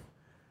acting.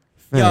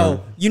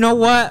 Yo, you know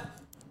what?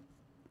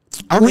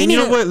 Let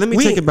me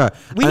take it back.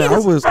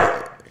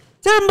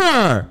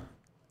 Timber.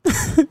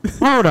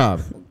 Hold up.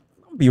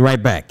 I'll be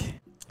right back.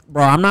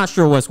 Bro, I'm not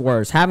sure what's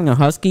worse, having a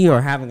husky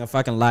or having a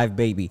fucking live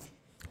baby.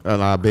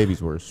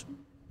 Baby's worse.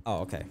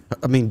 Oh, okay.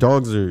 I mean,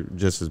 dogs are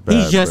just as bad.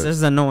 He's just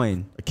as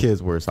annoying. A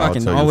kid's worse.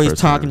 Fucking always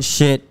talking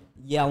shit,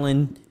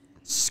 yelling,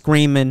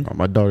 screaming.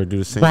 My daughter do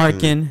the same barking.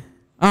 thing.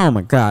 Oh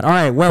my God. All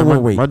right, where were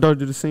we? My daughter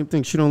do the same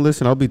thing. She don't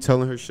listen. I'll be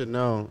telling her shit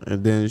now,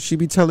 and then she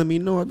be telling me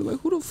no. I'll be like,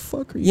 who the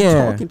fuck are you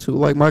talking to?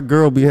 Like, my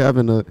girl be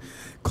having to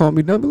call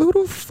me down. Be like,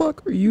 who the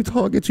fuck are you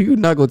talking to? You're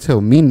not gonna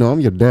tell me no.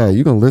 I'm your dad.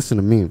 You gonna listen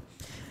to me.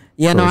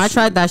 Yeah, no, I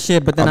tried that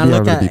shit, but then I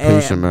looked at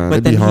patient, man.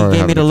 But then he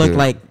gave me the look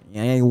like,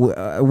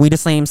 we the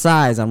same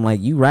size. I'm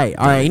like, you right.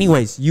 All right,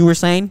 anyways, you were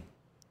saying?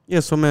 Yeah,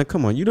 so man,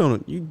 come on,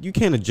 you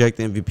can't eject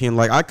the MVP. And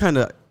like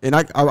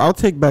I'll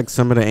take back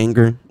some of the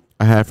anger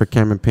I had for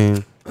Cameron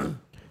Payne,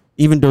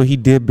 even though he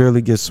did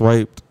barely get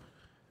swiped.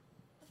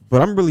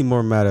 But I'm really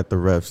more mad at the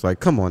refs. Like,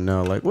 come on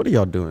now, like, what are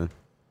y'all doing?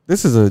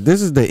 This is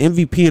the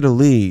MVP of the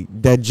league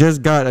that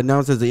just got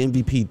announced as the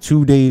MVP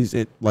 2 days,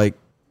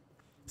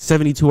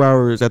 72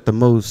 hours at the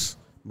most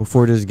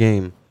before this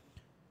game,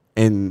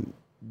 and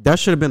that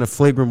should have been a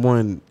flagrant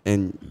one.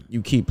 And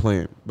you keep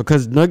playing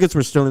because Nuggets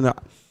were still in the.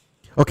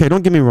 Okay,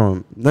 don't get me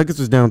wrong. Nuggets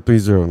was down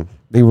 3-0.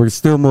 They were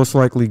still most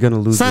likely going to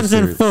lose Suns this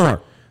series. in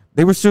 4.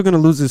 They were still going to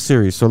lose this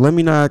series. So let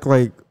me not act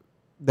like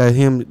that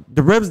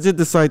the refs did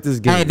decide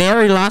this game. Hey, they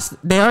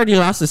already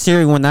lost the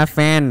series when that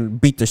fan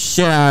beat the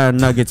shit out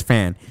of Nuggets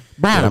fan.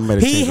 Bro, Yeah,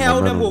 he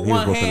held him with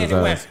one hand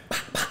and went.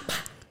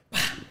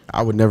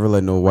 I would never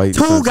let no white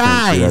Two Suns fan do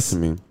that guys, to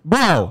me.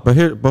 bro. But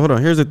hold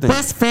on. Here's the thing.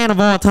 Best fan of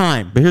all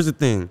time. But here's the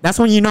thing. That's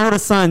when you know the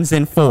Suns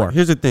in 4.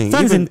 Here's the thing.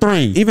 Suns in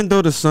 3. Even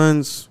though the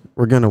Suns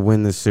were gonna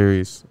win this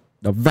series,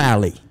 The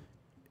Valley.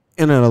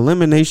 in an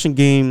elimination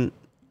game,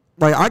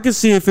 like I could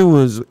see if it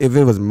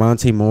was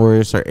Monte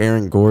Morris or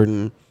Aaron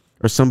Gordon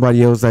or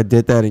somebody else that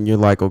did that, and you're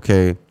like,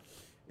 okay,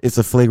 it's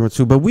a flagrant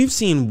 2. But we've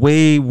seen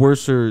way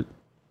worse.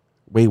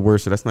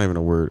 That's not even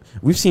a word.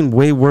 We've seen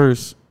way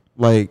worse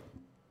like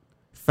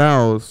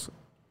fouls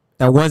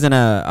That wasn't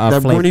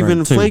that weren't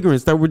even two.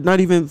 flagrants. That were not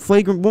even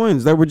flagrant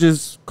ones. That were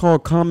just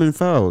called common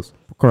fouls.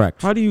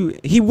 Correct. How do you?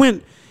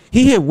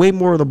 He hit way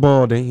more of the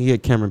ball than he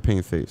hit Cameron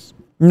Payne's face.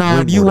 No,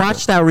 Way if you more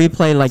watch that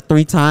replay like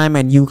 3 times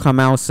and you come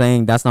out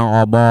saying that's not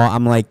all ball,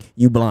 I'm like,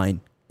 you blind.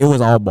 It was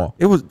all ball.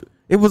 It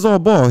was all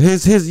ball.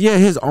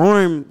 His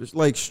arm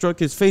like struck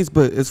his face,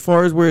 but as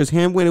far as where his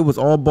hand went, it was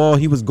all ball.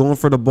 He was going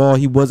for the ball.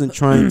 He wasn't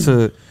trying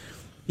to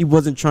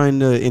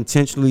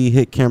intentionally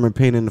hit Cameron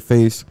Payne in the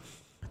face.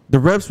 The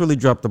refs really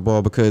dropped the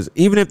ball because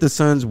even if the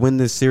Suns win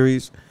this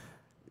series,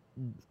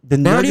 They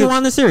already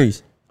won the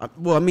series.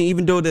 Well, I mean,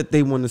 even though that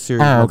they won the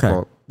series,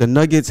 okay. The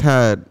Nuggets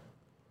had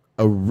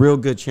a real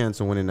good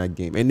chance of winning that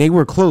game, and they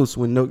were close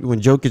when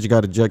Jokic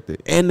got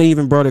ejected, and they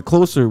even brought it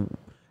closer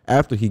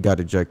after he got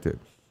ejected.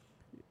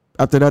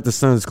 After that, the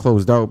Suns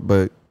closed out,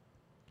 but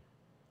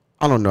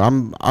I don't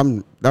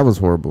know. That was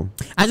horrible.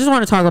 I just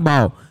want to talk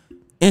about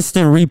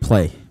instant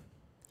replay.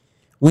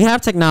 We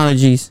have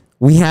technologies.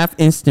 We have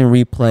instant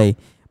replay,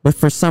 but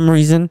for some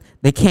reason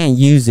they can't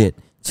use it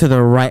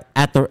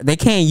they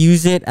can't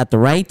use it at the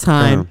right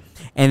time.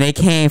 And they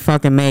can't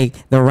fucking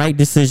make the right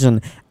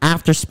decision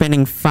after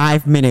spending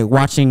 5 minutes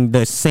watching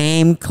the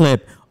same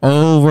clip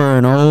over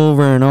and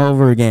over and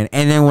over again.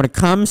 And then when it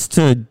comes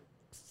to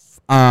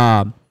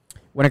what's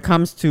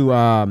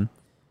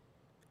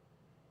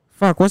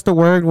the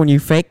word when you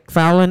fake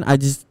fouling?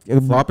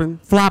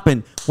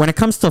 Flopping. When it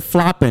comes to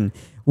flopping,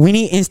 we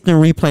need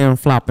instant replay on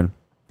flopping.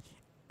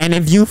 And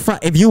if you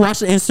watch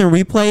the instant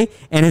replay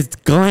and it's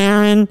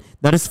glaring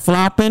that it's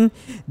flopping,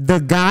 the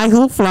guy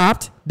who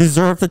flopped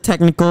deserved the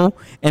technical,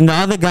 and the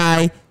other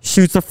guy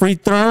shoots a free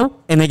throw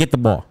and they get the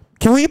ball.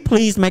 Can we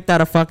please make that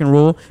a fucking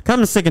rule? Cause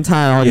I'm sick and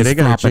tired of all these they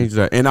gotta flopping. change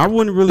that. And I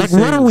wouldn't really say,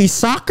 what are we,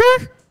 soccer?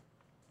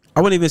 I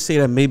wouldn't even say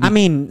that maybe. I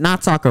mean,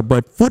 not soccer,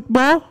 but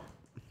football.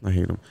 I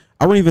hate him.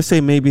 I wouldn't even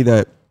say maybe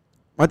that.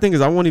 My thing is,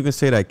 I won't even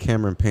say that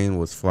Cameron Payne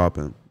was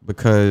flopping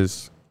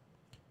because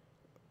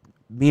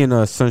me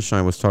and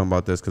Sunshine was talking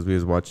about this because we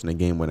was watching the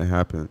game when it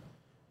happened.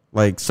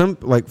 Like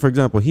for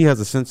example, he has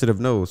a sensitive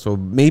nose, so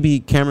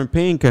maybe Cameron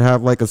Payne could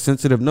have like a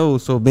sensitive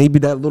nose, so maybe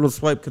that little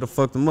swipe could have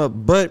fucked him up.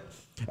 But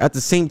at the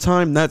same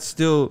time, that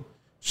still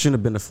shouldn't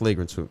have been a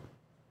flagrant 2.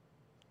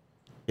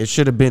 It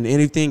should have been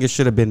anything. It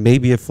should have been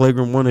maybe a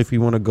flagrant 1 if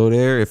you want to go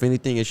there. If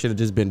anything, it should have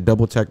just been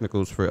double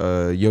technicals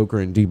for Joker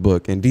and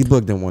D-Book. And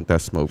D-Book didn't want that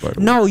smoke, by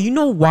the way. No, you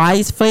know why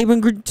it's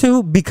flagrant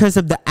 2? Because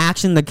of the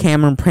action that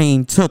Cameron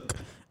Payne took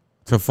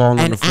to fall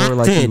on the floor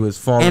like he was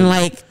falling. And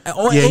like,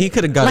 he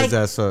could have got his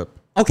ass up.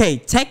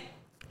 Okay,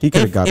 he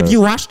could have got up. If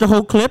you watch the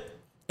whole clip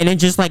and then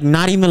just like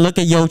not even look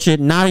at Jokic,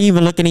 not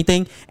even look at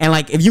anything, and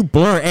like if you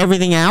blur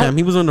everyting out, damn,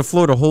 he was on the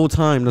floor the whole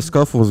time the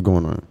scuffle was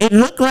going on. It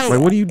looked like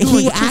what are you doing?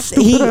 He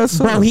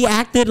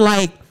acted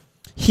like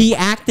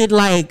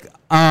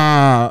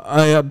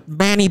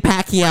Manny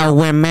Pacquiao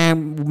when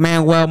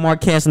Manuel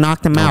Marquez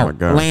knocked him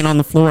out, laying on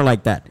the floor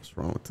like that. What's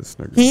wrong with this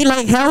nigga? He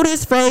like held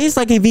his face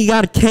like if he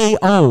got a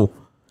KO.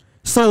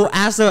 So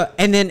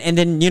and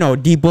then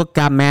D-Book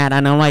got mad,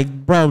 and I'm like,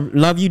 bro,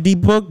 love you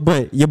D-Book,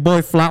 but your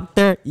boy flopped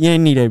there. You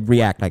didn't need to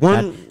react like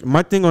that.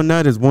 My thing on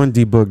that is, 1,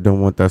 D-Book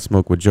don't want that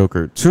smoke with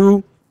Joker.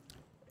 2,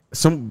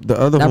 the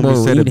other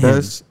homie said it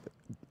best.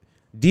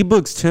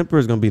 D-Book's temper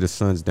is gonna be the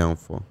Suns'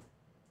 downfall.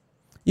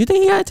 You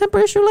think he got a temper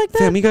issue like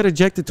that? Damn, he got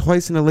ejected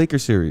twice in the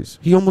Lakers series.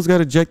 He almost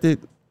got ejected.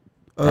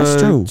 That's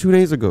true. 2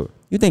 days ago.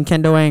 You think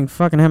Kendo ain't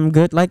fucking him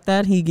good like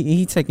that?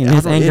 He taking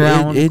his anger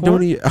out on the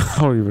court? I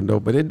don't even know,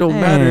 but it don't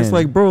matter. It's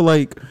like, bro,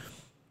 like,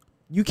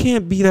 you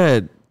can't be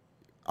that.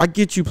 I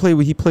get you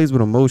he plays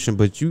with emotion,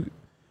 but he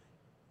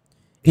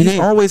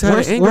always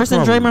had an anger worse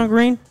than problem. Draymond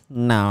Green?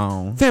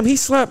 No. Fam, he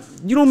slapped.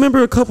 You don't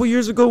remember a couple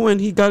years ago when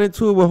he got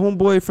into it with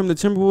homeboy from the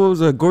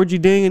Timberwolves,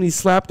 Gorgie Dang, and he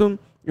slapped him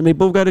and they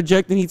both got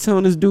ejected. He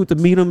telling this dude to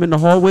meet him in the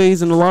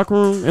hallways in the locker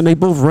room, and they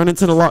both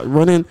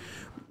running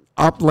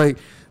up like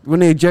when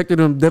they ejected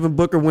him. Devin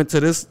Booker went to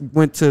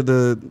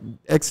the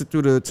exit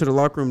to the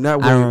locker room that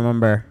way. I don't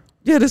remember.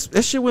 Yeah,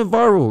 that shit went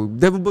viral.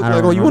 Devin Booker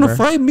like, you remember. want to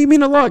fight? Meet me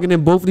in the lock. And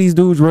then both of these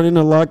dudes running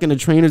the lock, and the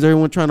trainers,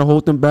 everyone trying to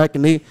hold them back,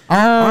 and they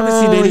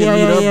obviously they didn't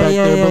meet up back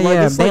there. But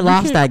like, they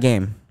lost that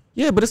game.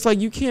 Yeah, but it's like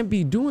you can't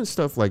be doing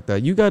stuff like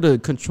that. You got to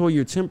control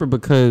your temper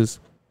because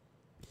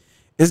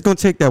it's gonna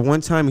take that one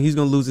time, and he's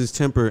gonna lose his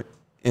temper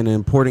in an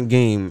important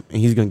game,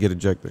 and he's gonna get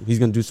ejected. He's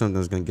gonna do something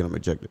that's gonna get him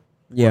ejected.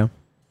 Yeah,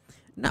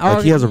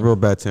 like he has a real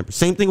bad temper.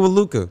 Same thing with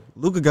Luka.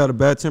 Luka got a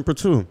bad temper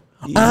too.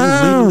 He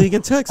was leading the league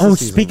in Texas. Oh,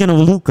 speaking of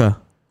Luka.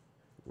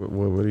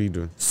 What are you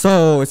doing?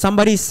 So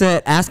somebody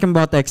ask him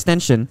about the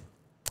extension,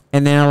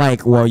 and they're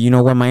like, "Well, you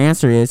know what my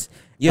answer is."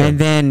 Yeah. And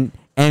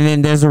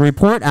then there's a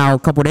report out a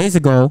couple days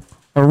ago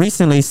or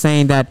recently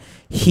saying that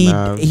he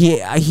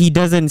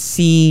doesn't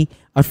see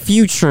a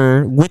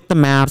future with the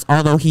Mavs,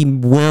 although he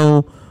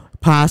will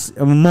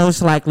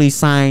most likely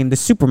sign the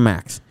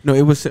Supermax. No,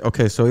 it was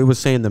okay. So it was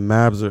saying the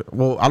Mavs are.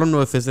 Well, I don't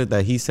know if it's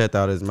that he said that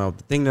out of his mouth.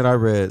 The thing that I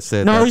read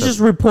said. No, it was just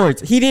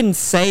reports. He didn't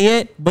say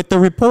it, but the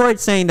report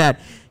saying that.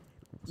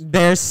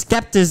 There's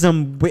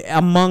skepticism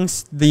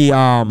amongst the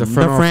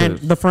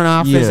front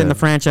office and the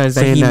franchise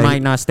that he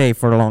might not stay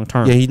for the long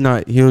term.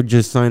 Yeah, he'll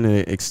just sign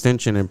an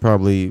extension and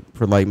probably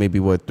for like maybe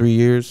 3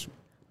 years,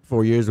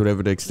 4 years,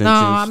 whatever the extension. No,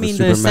 I mean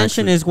the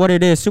extension is what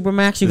it is.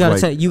 Supermax,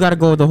 you gotta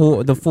go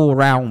the full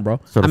round, bro.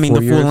 So the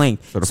full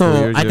length.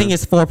 So I think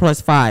it's 4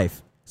 +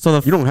 5.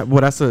 So you don't have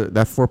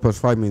that 4 +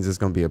 5 means it's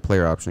gonna be a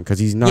player option because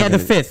he's not. Yeah, the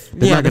fifth.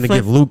 They're not gonna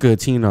give Luka a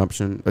team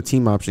option. Yeah,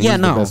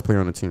 he's the best player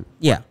on the team.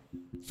 Yeah.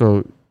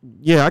 So.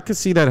 Yeah, I could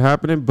see that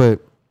happening,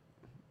 but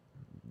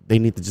they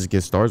need to just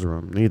get stars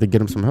around him. They need to get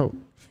him some help.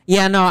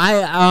 Yeah,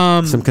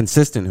 no, some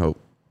consistent help.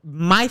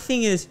 My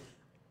thing is,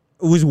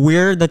 it was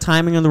weird the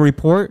timing of the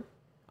report.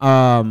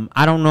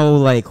 I don't know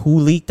like who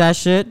leaked that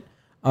shit.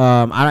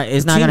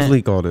 It's not gonna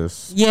leak all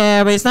this.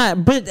 Yeah, but it's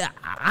not. But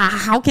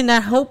how can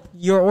that help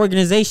your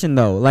organization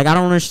though? Like I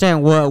don't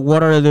understand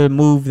what are the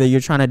moves that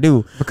you're trying to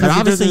do? Because like,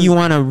 obviously you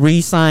want to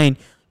re-sign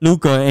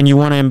Luka and you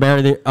want to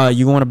better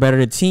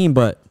the team,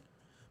 but.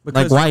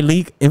 Because, like why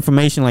leak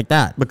information like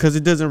that? Because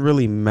it doesn't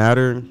really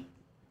matter.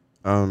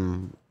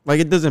 Like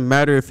it doesn't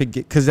matter if it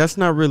because that's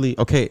not really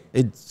okay.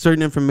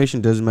 Certain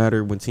information does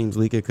matter when teams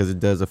leak it because it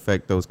does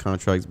affect those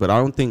contracts. But I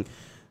don't think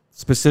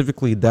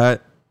specifically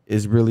that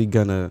is really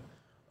gonna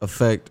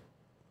affect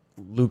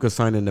Luka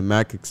signing the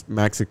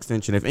max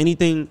extension. If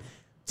anything,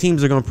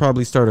 teams are gonna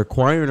probably start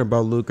acquiring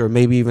about Luka, or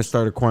maybe even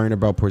start acquiring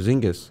about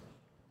Porzingis.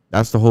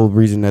 That's the whole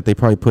reason that they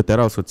probably put that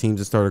out. So teams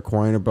that start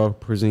acquiring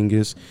about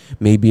Porzingis,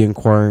 maybe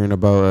inquiring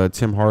about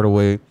Tim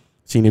Hardaway,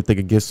 seeing if they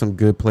could get some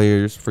good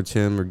players for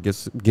Tim or get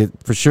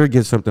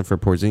something for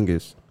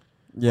Porzingis.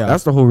 Yeah,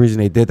 that's the whole reason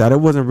they did that.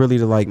 It wasn't really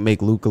to like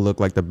make Luka look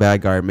like the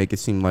bad guy or make it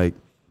seem like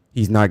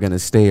he's not gonna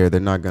stay or they're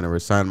not gonna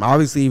resign him.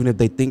 Obviously, even if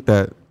they think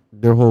that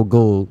their whole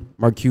goal,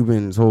 Mark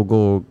Cuban's whole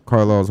goal,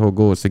 Carlisle's whole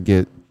goal is to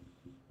get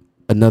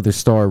another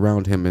star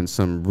around him and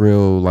some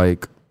real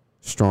like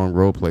strong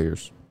role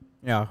players.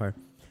 Yeah, okay.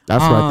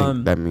 That's what I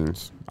think that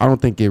means. I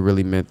don't think it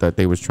really meant that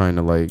they was trying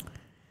to like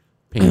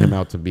paint him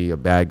out to be a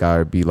bad guy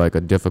or be like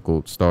a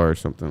difficult star or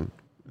something.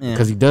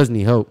 Because he does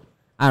need help.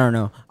 I don't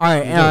know. All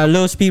right,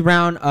 little speed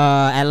round.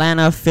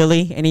 Atlanta,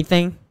 Philly,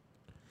 anything?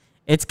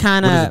 It's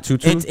kind of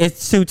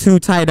it's 2-2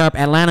 tied up.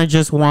 Atlanta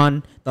just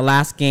won the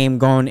last game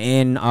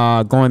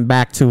going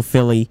back to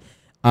Philly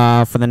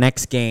for the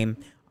next game.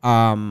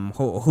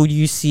 Who do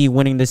you see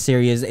winning this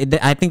series?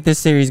 I think this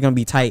series is going to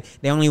be tight.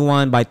 They only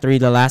won by 3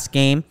 the last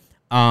game.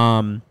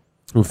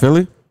 Who,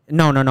 Philly?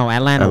 No.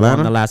 Atlanta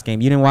won the last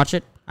game. You didn't watch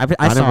it?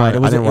 I saw it.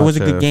 It was a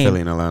good game.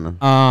 Philly and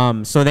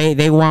Atlanta. So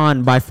they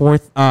won by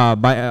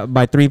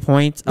 3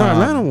 points. No,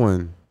 Atlanta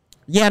won.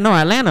 Yeah, no,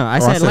 Atlanta. I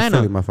said Atlanta.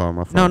 Philly, my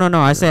fault.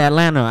 No. I said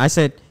Atlanta. I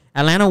said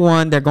Atlanta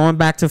won. They're going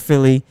back to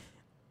Philly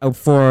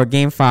for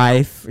game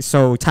 5.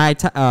 So tied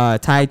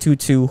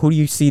 2-2. Who do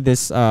you see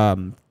this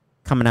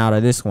coming out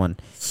of this one?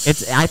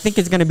 I think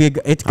it's gonna be a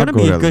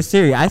good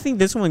series. I think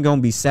this one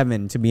gonna be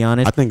 7. To be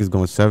honest, I think it's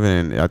going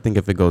 7, and I think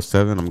if it goes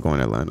 7, I'm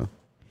going Atlanta.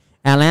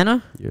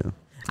 Atlanta? Yeah.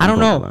 I don't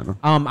know. Atlanta.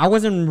 I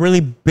wasn't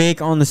really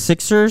big on the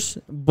Sixers,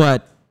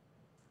 but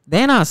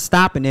they're not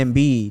stopping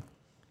Embiid.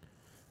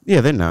 Yeah,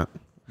 they're not.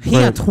 He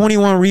got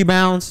 21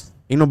 rebounds.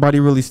 Ain't nobody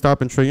really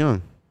stopping Trae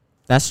Young.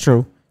 That's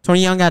true.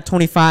 Trae Young got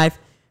 25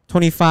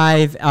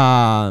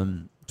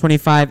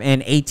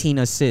 and 18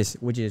 assists,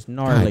 which is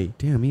gnarly. God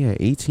damn, he had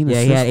 18 assists.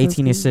 Yeah, he had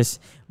 18 assists.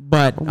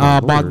 But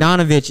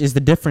Bogdanovich is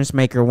the difference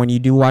maker. When you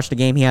do watch the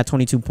game, he had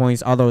 22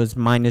 points, although it's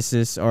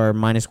minuses or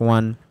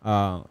 -1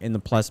 in the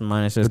plus and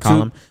minuses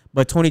column.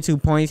 But 22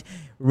 points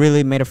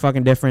really made a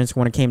fucking difference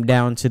when it came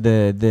down to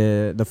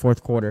the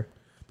fourth quarter.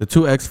 The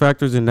 2 X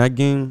factors in that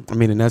game,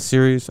 in that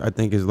series, I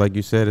think is like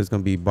you said, it's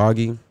going to be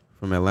Boggy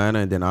from Atlanta,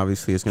 and then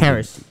obviously it's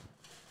going to be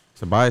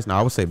Tobias. No,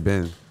 I would say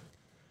Ben.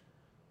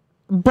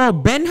 Bro,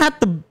 Ben had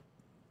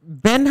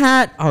Ben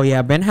had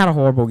a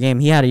horrible game.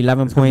 He had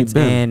 11 points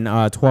and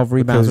 12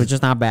 rebounds, which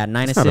is not bad.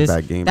 9 assists. It's not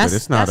a bad game, but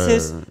it's not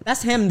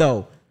that's him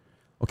though.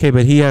 Okay,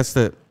 but he has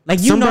to. Like,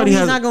 he's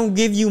not gonna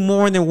give you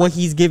more than what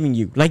he's giving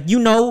you. Like,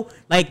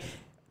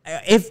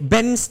 if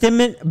Ben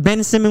Simmons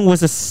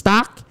was a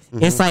stock,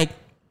 it's like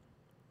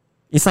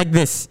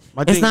this.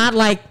 It's not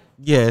like.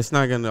 Yeah, it's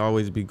not gonna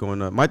always be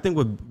going up. My thing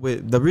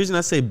with the reason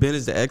I say Ben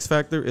is the X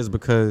factor is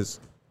because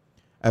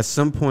at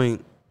some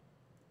point,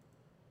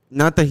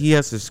 not that he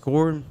has to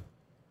score.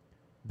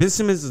 Ben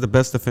Simmons is the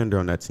best defender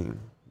on that team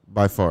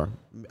by far,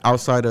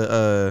 outside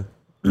of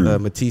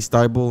Matisse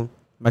Thybulle.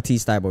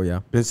 Matisse Thybulle, yeah.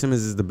 Ben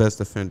Simmons is the best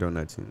defender on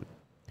that team.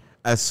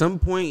 At some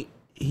point,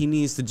 he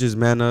needs to just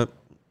man up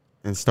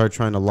and start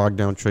trying to lock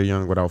down Trae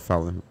Young without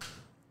fouling him.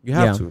 You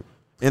have to.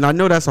 And I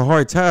know that's a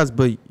hard task,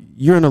 but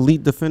you're an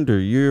elite defender.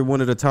 You're one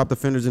of the top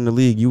defenders in the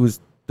league. You was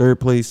 3rd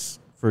place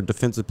for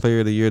Defensive Player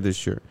of the Year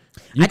this year.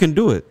 You can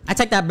do it. I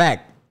take that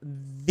back.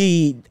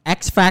 The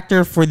X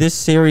factor for this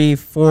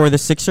series for the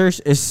Sixers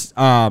is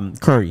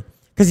Curry,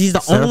 because he's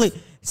the only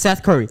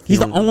Seth Curry. He's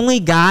the only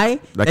guy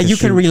that you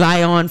can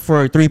rely on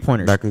for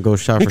 3-pointers. That can go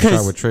shot for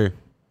shot with Trae.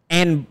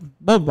 And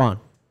Bogdan.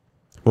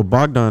 Well,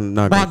 Bogdan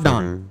not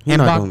going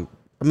to.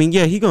 I mean,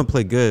 yeah, he's going to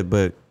play good,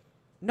 but.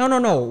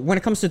 No. When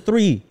it comes to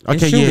 3 and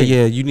okay, shooting,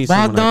 yeah, you need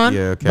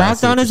Bogdan.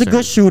 Bogdan is a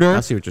good shooter. I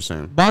see what you're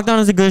saying. Bogdan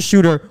is a good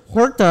shooter.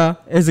 Horta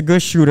is a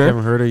good shooter. You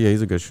haven't heard of? Yeah,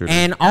 he's a good shooter.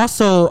 And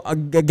also,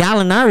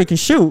 Gallinari can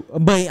shoot,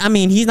 but I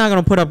mean, he's not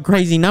going to put up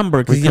crazy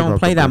number because he don't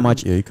play that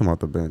much. Yeah, he come off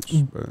the bench.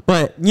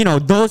 But you know,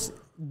 those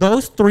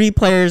 3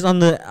 players on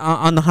the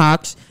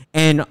Hawks,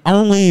 and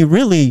only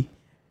really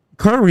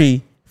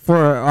Curry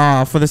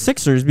for the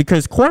Sixers,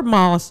 because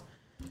Korkmaz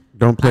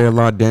don't play a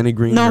lot. Danny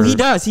Green. No, he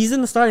does. He's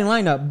in the starting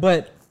lineup,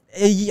 but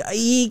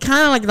he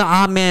kind of like the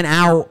odd man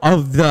out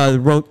of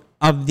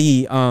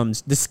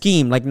the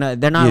scheme. Like,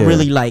 they're not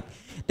really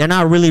they're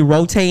not really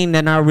rotating.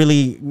 They're not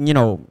really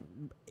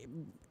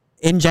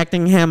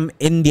injecting him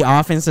in the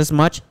offense as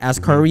much as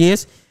Curry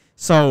is.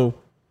 So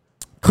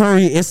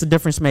Curry is a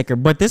difference maker.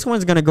 But this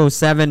one's gonna go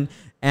 7,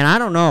 and I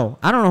don't know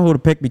who to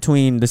pick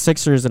between the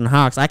Sixers and the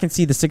Hawks. I can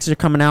see the Sixers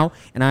coming out,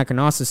 and I can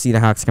also see the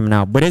Hawks coming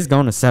out. But it's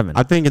going to 7.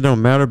 I think it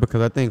don't matter,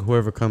 because I think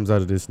whoever comes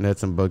out of this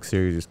Nets and Bucks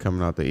series is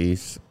coming out the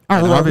East.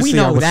 Oh, well, obviously, we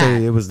know I would that.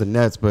 say it was the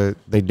Nets, but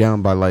they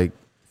down by like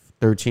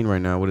 13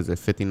 right now. What is it,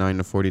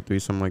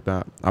 59-43, something like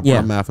that?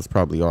 My math is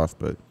probably off,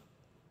 but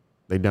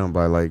they down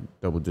by like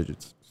double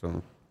digits.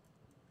 So,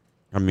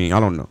 I mean, I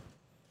don't know.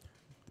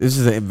 This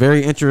is a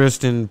very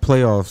interesting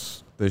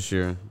playoffs this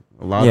year.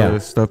 A lot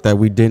of stuff that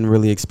we didn't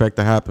really expect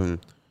to happen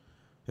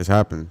has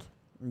happened.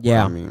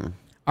 Yeah. I mean,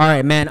 all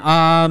right, man.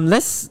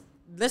 Let's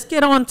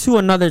get on to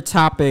another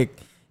topic,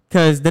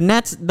 because the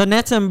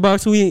Nets and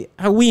Bucks, we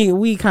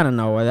kind of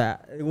know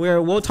that.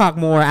 We'll talk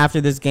more after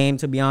this game,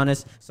 to be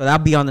honest. So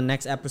that'll be on the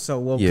next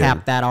episode. We'll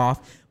cap that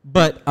off.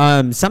 But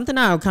something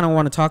I kind of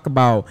want to talk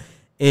about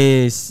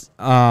is,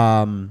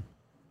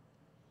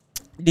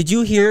 did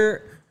you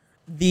hear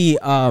the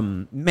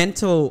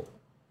mental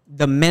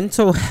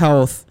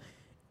health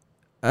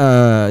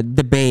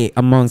debate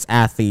amongst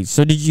athletes?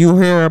 So did you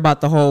hear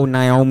about the whole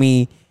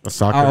Naomi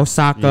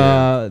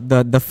Osaka,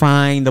 the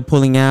fine, the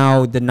pulling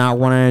out, the not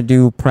wanting to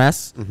do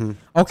press? Mm-hmm.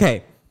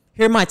 Okay,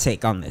 here's my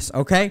take on this.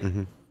 Okay,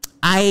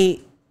 I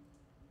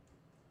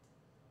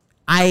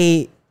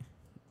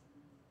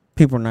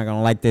people are not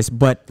gonna like this,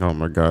 but oh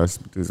my gosh,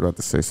 he's about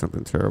to say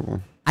something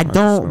terrible. I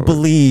don't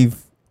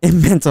believe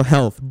in mental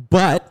health,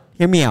 but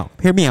hear me out.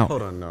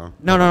 Hold on,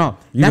 no.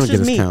 That's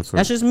just me.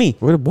 That's just me.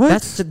 What?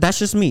 That's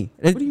just me.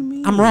 What do you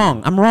mean? I'm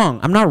wrong. I'm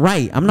not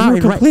right. I'm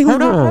not right.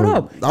 Hold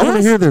up. I want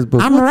to hear this,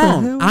 but I'm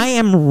wrong. I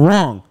am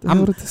wrong.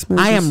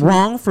 I am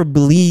wrong for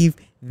believe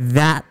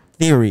that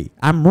theory.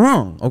 I'm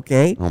wrong.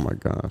 Okay. Oh my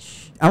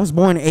gosh. I was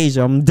born in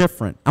Asia. I'm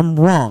different. I'm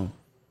wrong.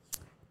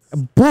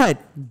 But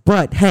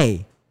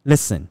hey,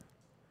 listen.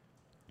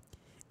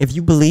 If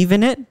you believe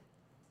in it,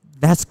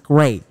 that's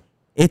great.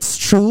 It's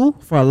true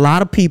for a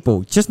lot of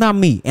people, just not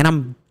me.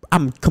 And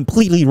I'm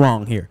completely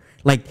wrong here.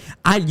 Like,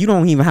 you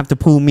don't even have to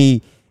pull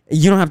me.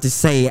 You don't have to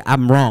say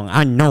I'm wrong.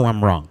 I know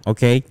I'm wrong.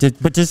 Okay,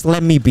 but just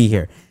let me be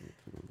here.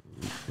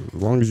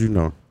 As long as you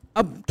know.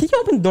 Can you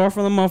open the door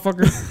for the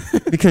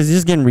motherfucker? Because it's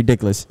just getting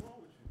ridiculous.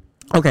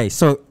 Okay,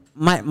 so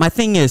my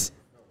thing is.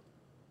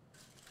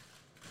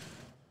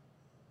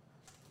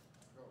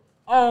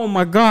 Oh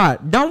my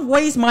God! Don't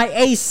waste my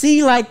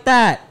AC like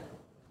that.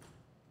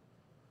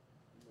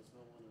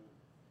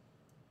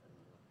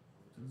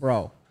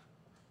 Bro.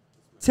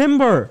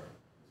 Timber.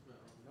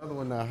 Another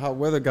one, that hot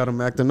weather got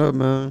him acting up,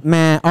 man.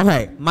 Man,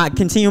 okay.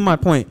 Continue my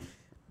point.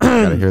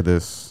 Gotta hear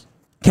this.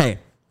 Okay.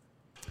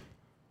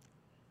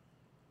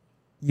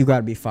 You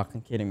gotta be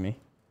fucking kidding me.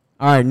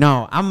 All right,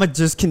 no. I'm gonna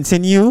just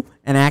continue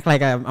and act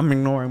like I'm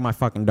ignoring my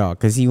fucking dog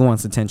because he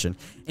wants attention.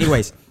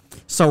 Anyways,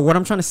 so what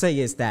I'm trying to say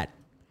is that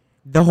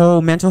the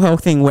whole mental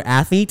health thing with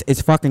athletes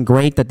is fucking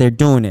great that they're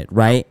doing it,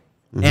 right?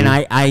 Mm-hmm.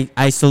 And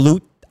I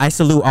salute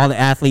all the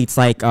athletes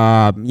like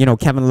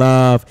Kevin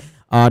Love,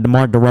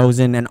 DeMar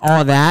DeRozan, and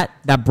all that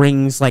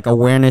brings like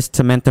awareness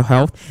to mental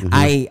health.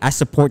 I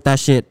support that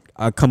shit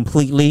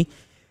completely.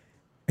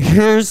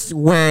 Here's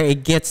where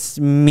it gets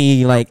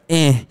me like,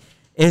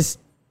 it's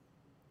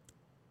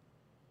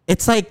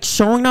like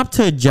showing up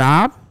to a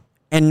job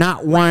and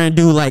not wanting to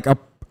do like a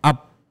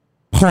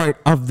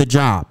part of the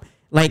job.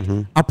 Like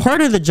a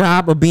part of the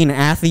job of being an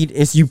athlete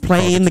is you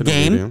play in the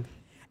game,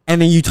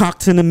 and then you talk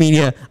to the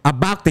media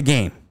about the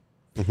game.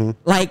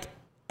 Like,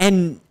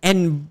 and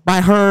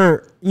by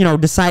her,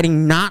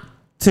 deciding not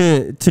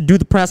to do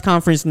the press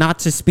conference, not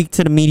to speak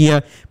to the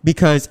media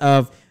because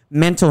of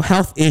mental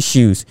health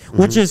issues,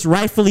 which is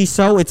rightfully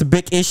so. It's a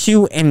big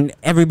issue and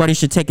everybody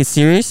should take it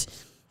serious.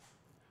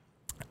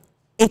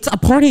 It's a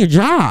part of your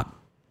job.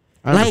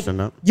 I understand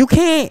that.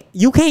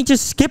 You can't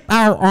just skip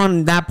out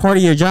on that part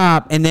of your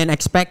job and then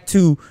expect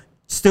to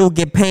still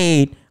get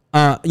paid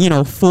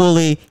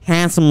fully,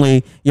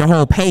 handsomely, your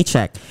whole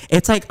paycheck.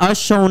 It's like us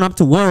showing up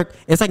to work.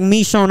 It's like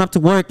me showing up to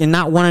work and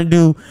not wanting to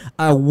do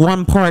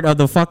one part of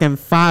the fucking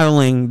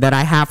filing that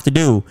I have to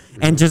do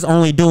and just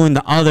only doing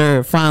the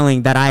other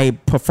filing that I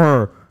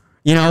prefer.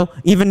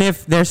 Even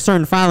if there's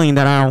certain filing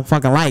that I don't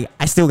fucking like,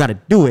 I still got to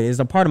do it. It's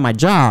a part of my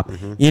job,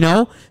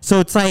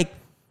 So it's like,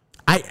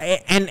 I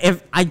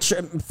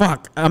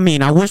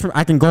wish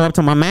I can go up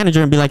to my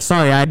manager and be like,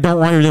 sorry, I don't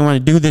really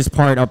want to do this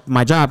part of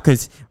my job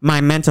because my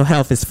mental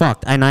health is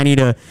fucked, and I need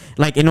to,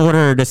 like, in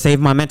order to save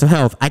my mental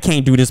health, I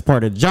can't do this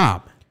part of the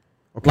job.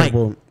 Okay,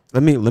 well,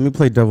 let me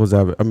play devil's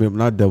advocate. I mean,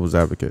 not devil's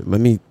advocate.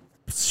 Let me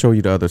show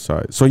you the other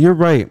side. So you're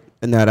right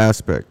in that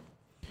aspect,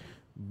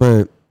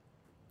 but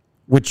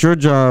with your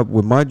job,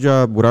 with my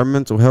job, with our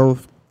mental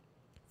health,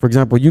 for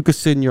example, you could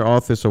sit in your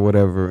office or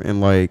whatever, and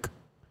like,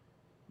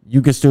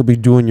 you can still be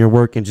doing your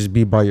work and just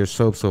be by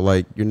yourself. So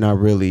like, you're not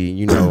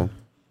really, in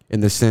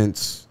the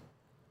sense,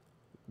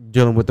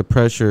 dealing with the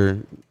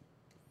pressure.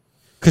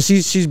 Cause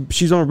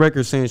she's on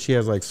record saying she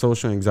has like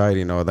social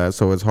anxiety and all that.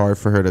 So it's hard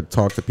for her to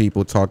talk to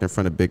people, talk in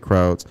front of big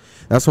crowds.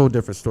 That's a whole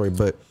different story.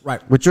 But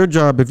with your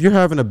job, if you're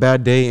having a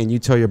bad day and you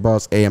tell your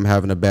boss, hey, I'm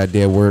having a bad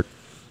day at work,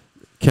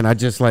 can I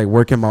just like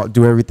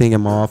do everything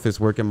in my office,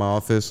 work in my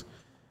office?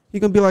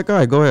 He gonna be like, all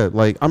right, go ahead.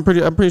 Like, I'm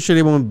pretty sure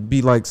they won't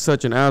be like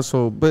such an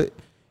asshole, but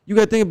you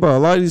got to think about a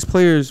lot of these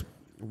players,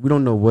 we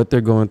don't know what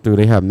they're going through.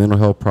 They have mental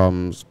health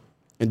problems.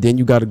 And then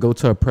you got to go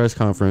to a press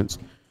conference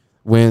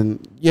when,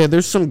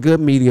 there's some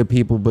good media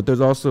people, but there's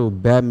also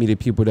bad media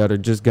people that are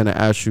just going to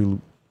ask you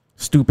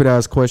stupid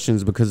ass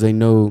questions because they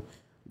know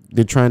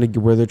they're trying to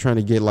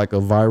get like a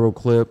viral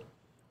clip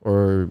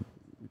or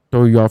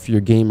throw you off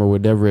your game or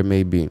whatever it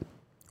may be.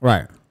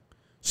 Right.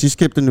 She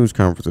skipped the news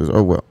conferences.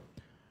 Oh, well.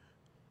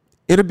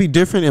 It'll be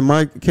different in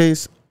my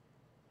case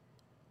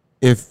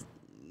if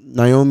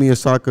Naomi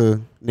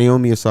Osaka, let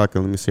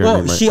me say her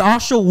name right. She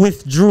also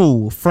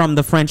withdrew from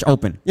the French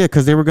Open. Yeah,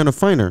 because they were going to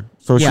fine her.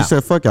 So she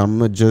said, fuck it, I'm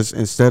going to just,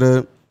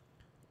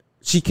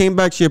 she came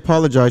back, she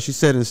apologized. She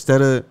said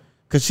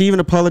because she even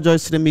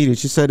apologized to the media.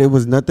 She said, it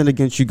was nothing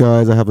against you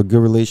guys. I have a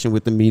good relation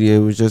with the media.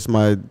 It was just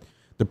my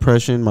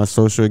depression, my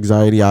social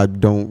anxiety. I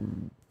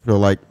don't feel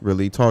like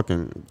really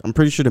talking. I'm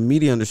pretty sure the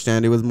media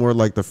understand. It was more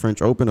like the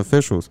French Open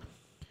officials.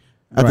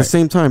 At the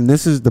same time,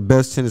 this is the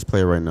best tennis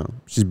player right now.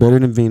 She's better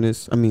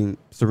than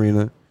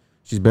Serena.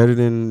 She's better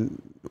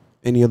than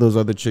any of those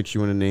other chicks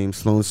you want to name.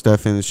 Sloane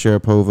Stephens,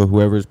 Sharapova,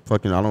 whoever's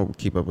fucking, I don't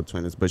keep up with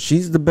tennis, but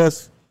she's the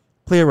best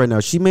player right now.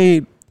 She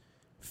made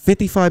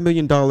 $55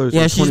 million.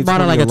 Yeah, she's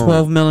bought like a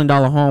 $12 million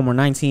home or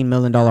 $19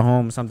 million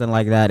home, something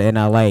like that in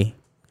LA.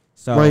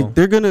 So like,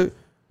 they're going to,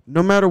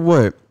 no matter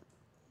what,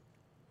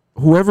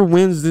 whoever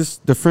wins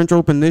the French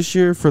Open this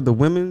year for the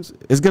women's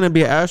is going to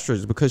be an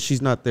asterisk because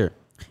she's not there.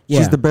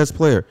 She's the best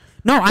player.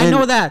 No, I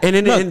know that.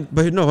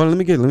 But no, let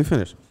me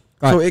finish.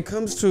 So it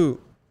comes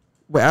to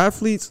with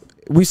athletes,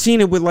 we've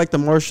seen it with like the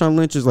Marshawn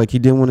Lynch's, like he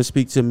didn't want to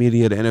speak to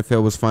media. The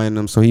NFL was fining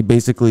him, so he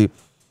basically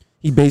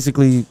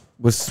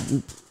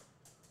was.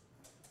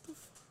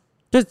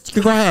 Just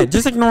go ahead.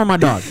 Just ignore my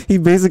dog. He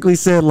basically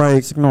said like,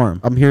 just ignore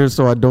him. I'm here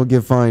so I don't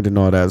get fined and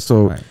all that.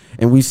 So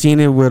and we've seen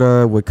it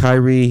with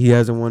Kyrie. He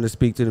hasn't wanted to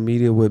speak to the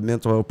media with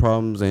mental health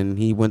problems, and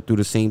he went through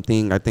the same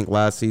thing. I think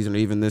last season or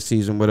even this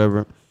season,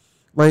 whatever.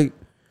 Like,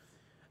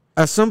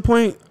 at some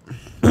point,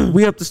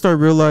 we have to start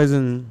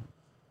realizing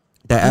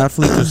that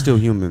athletes are still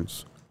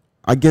humans.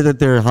 I get that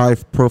they're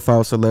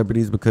high-profile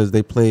celebrities because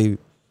they play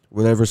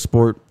whatever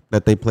sport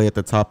that they play at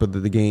the top of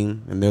the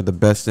game, and they're the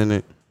best in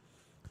it.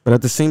 But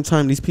at the same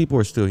time, these people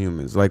are still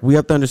humans. Like, we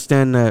have to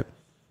understand that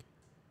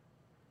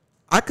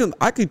I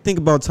could think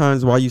about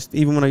times where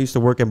even when I used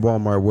to work at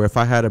Walmart, where if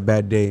I had a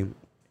bad day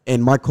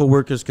and my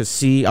coworkers could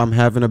see I'm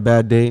having a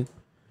bad day,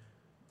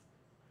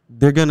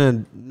 they're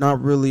gonna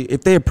not really,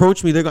 if they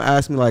approach me, they're gonna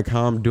ask me like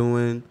how I'm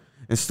doing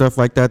and stuff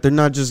like that. They're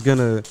not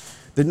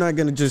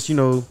gonna just,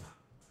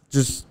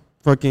 just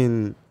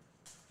fucking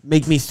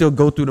make me still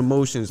go through the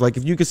motions. Like,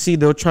 if you can see,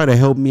 they'll try to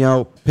help me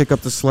out, pick up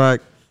the slack.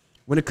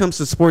 When it comes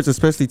to sports,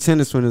 especially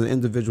tennis, when it's an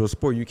individual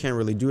sport, you can't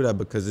really do that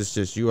because it's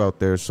just you out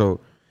there. So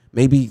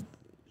maybe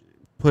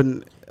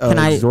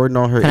exhorting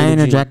all her energy. Can I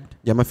interject?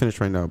 Yeah, I'm gonna finish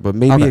right now. But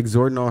maybe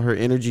exhorting all her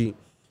energy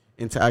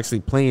into actually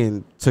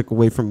playing took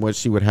away from what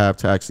she would have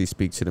to actually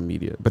speak to the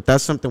media. But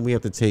that's something we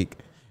have to take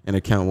in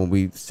account when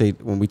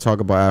we talk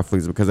about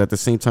athletes, because at the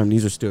same time,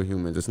 these are still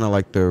humans. It's not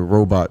like they're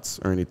robots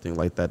or anything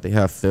like that. They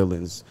have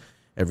feelings,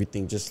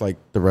 everything just like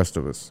the rest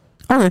of us.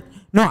 Okay.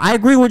 No, I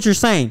agree with what you're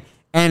saying.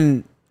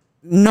 And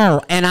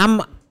no, and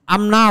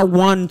I'm not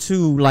one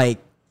to like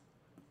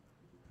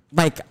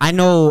I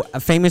know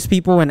famous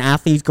people and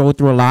athletes go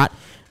through a lot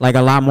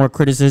more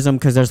criticism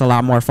because there's a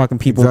lot more fucking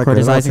people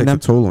criticizing them.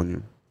 Take a toll on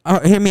you.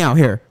 Hear me out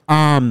here.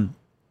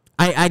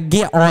 I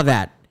get all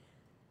that.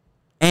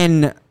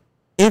 And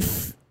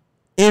if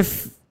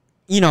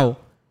you know,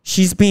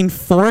 she's being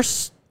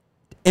forced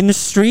in the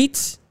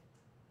streets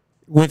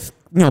with,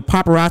 you know,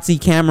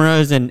 paparazzi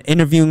cameras and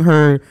interviewing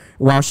her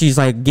while she's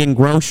like getting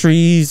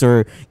groceries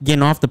or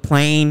getting off the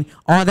plane,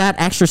 all that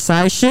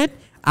exercise shit,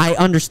 I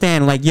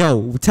understand. Like,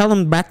 yo, tell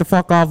them back the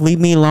fuck off, leave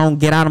me alone,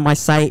 get out of my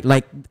sight.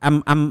 Like,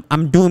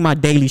 I'm doing my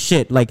daily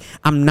shit. Like,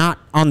 I'm not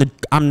on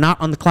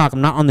the clock,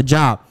 I'm not on the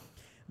job.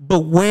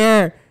 But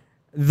where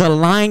the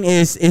line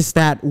is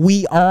that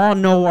we all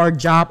know our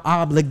job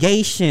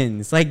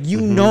obligations. Like, you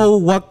know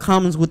what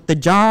comes with the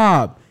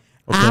job.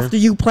 Okay. After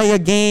you play a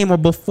game or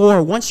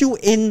before, once you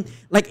in,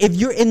 like, if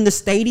you're in the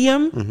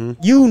stadium,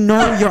 you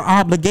know your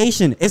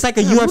obligation. It's like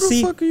a UFC. What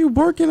the fuck are you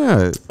working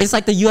at? It's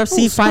like the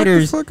UFC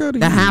fighters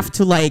that have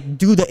to like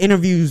do the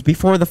interviews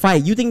before the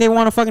fight. You think they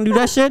want to fucking do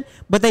that shit,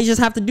 but they just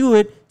have to do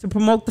it to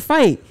promote the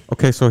fight.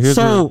 Okay, so here's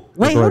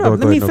wait, hold up.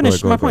 Let me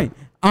finish my point.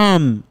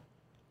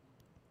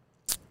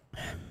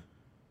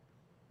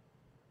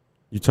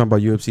 You talking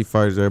about UFC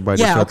fighters?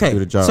 Everybody just have to do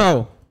the job.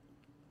 So,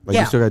 like,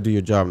 you still gotta do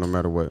your job no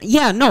matter what.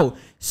 Yeah, no.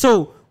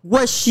 So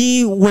what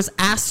she was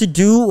asked to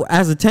do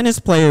as a tennis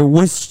player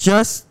was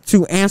just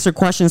to answer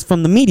questions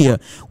from the media,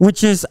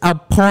 which is a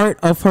part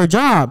of her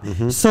job.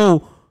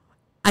 So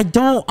I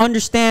don't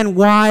understand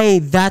why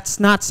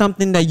that's not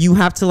something that you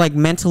have to like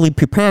mentally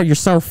prepare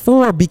yourself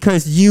for,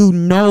 because you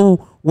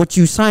know what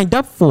you signed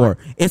up for.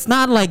 It's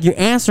not like you're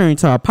answering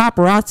to a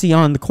paparazzi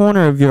on the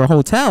corner of your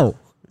hotel.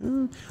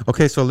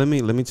 Okay, so let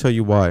me tell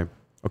you why.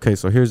 Okay,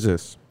 so here's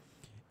this.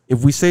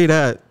 If we say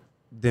that,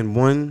 then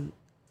one,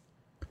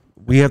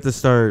 we have to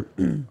start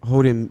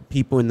holding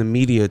people in the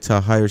media to a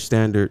higher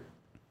standard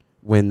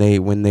when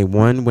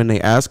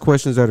they ask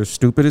questions that are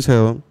stupid as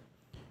hell,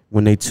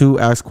 when they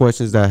ask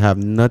questions that have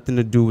nothing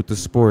to do with the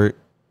sport,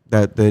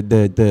 that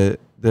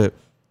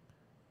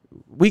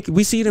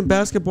we see it in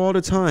basketball all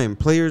the time.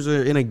 Players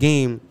are in a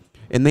game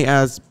and they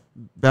ask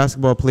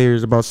basketball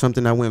players about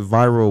something that went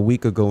viral a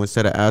week ago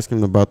instead of asking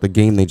them about the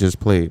game they just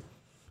played.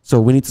 So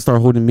we need to start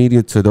holding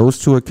media to those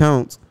two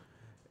accounts.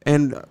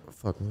 And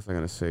what was I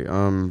gonna say?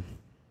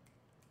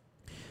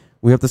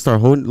 We have to start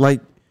holding, like,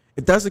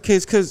 if that's the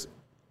case, because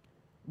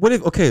what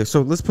if? Okay,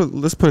 so let's put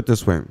it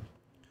this way.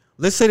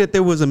 Let's say that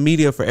there was a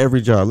media for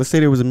every job. Let's say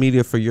there was a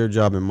media for your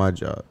job and my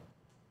job.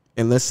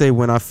 And let's say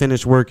when I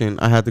finished working,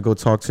 I had to go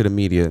talk to the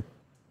media,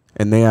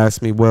 and they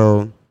asked me,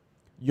 "Well,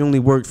 you only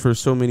worked for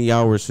so many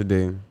hours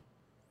today.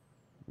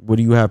 What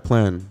do you have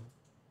planned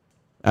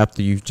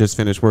after you just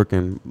finished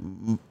working?"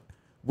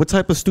 What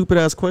type of stupid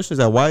ass question is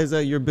that? Why is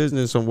that your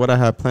business on what I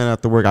have planned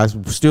after work? I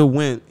still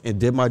went and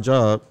did my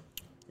job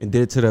and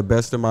did it to the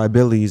best of my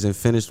abilities and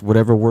finished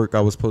whatever work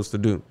I was supposed to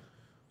do.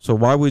 So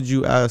why would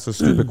you ask a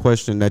stupid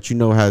question that you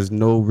know has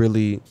no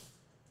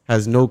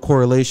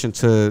correlation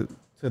to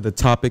the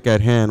topic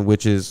at hand,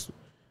 which is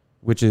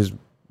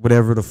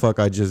whatever the fuck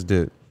I just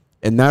did?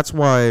 And that's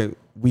why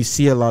we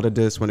see a lot of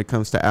this when it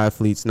comes to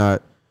athletes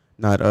not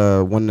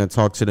wanting to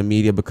talk to the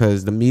media,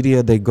 because the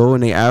media, they go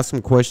and they ask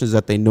them questions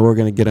that they know are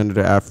going to get under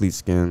the athlete's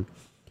skin.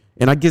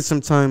 And I get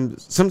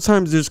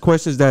sometimes there's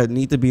questions that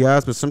need to be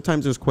asked, but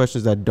sometimes there's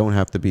questions that don't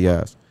have to be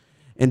asked.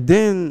 And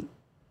then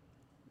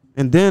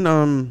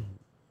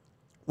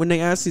when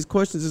they ask these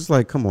questions, it's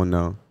like, come on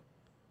now.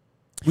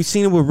 We've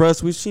seen it with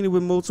Russ. We've seen it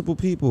with multiple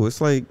people. It's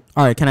like,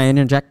 all right, can I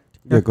interject?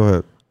 Yeah, go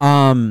ahead.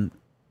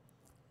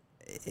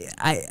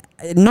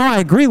 I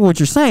agree with what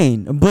you're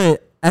saying,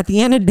 but at the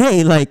end of the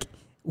day, like,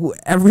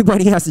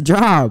 everybody has a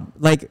job.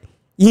 Like,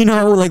 you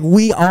know, like,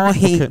 we all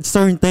hate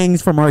certain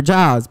things from our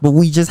jobs, but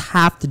we just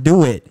have to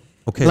do it.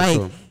 Okay. Like,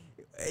 so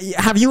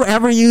have you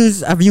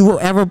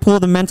ever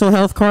pulled the mental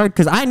health card?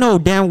 Because I know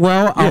damn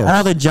well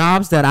all the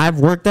jobs that I've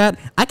worked at,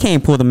 I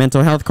can't pull the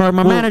mental health card.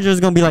 My manager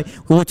is gonna be like,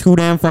 "Well, too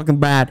damn fucking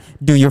bad.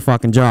 Do your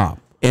fucking job."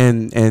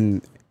 And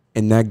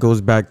that goes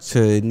back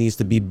to, it needs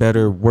to be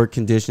better work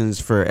conditions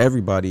for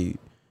everybody,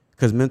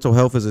 because mental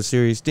health is a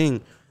serious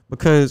thing.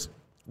 Because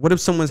what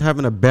if someone's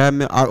having a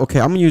bad okay,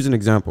 I'm gonna use an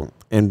example.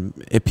 And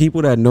if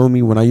people that know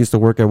me when I used to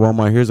work at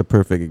Walmart, here's a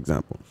perfect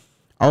example.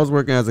 I was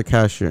working as a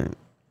cashier.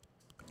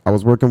 I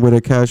was working with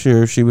a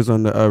cashier. She was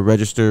on the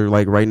register,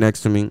 like, right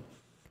next to me.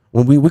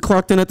 When we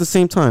clocked in at the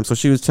same time, so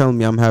she was telling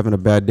me I'm having a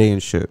bad day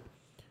and shit.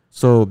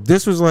 So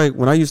this was like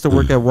when I used to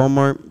work at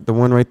Walmart, the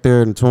one right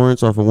there in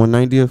Torrance off of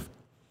 190th.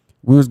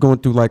 We was going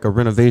through like a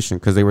renovation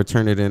because they were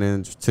turning it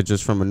into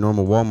just from a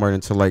normal Walmart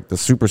into like the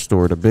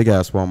superstore, the big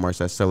ass Walmarts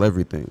that sell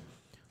everything.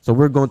 So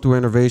we're going through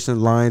renovation.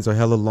 Lines are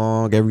hella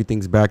long.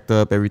 Everything's backed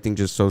up. Everything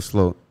just so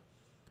slow.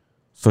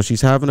 So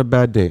she's having a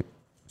bad day.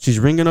 She's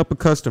ringing up a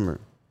customer.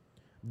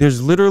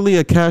 There's literally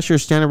a cashier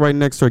standing right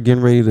next to her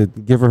getting ready to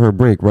give her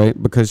break,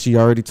 right? Because she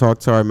already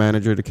talked to our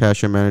manager, the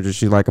cashier manager.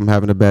 She's like, I'm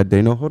having a bad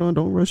day. No, hold on.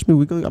 Don't rush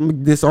me.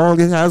 This all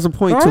has a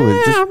point to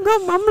it.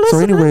 I'm listening. So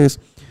anyways,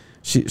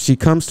 she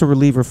comes to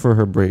relieve her for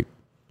her break.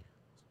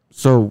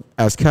 So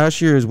as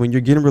cashiers, when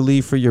you're getting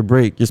relieved for your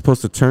break, you're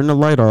supposed to turn the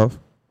light off,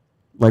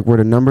 like where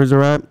the numbers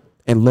are at,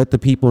 and let the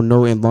people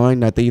know in line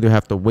that they either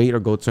have to wait or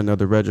go to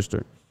another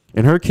register.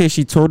 In her case,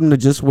 she told them to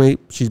just wait.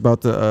 She's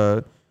about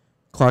to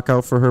clock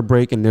out for her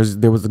break, and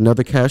there was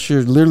another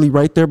cashier literally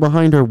right there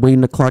behind her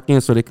waiting to clock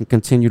in so they can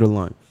continue the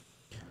line.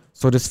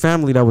 So this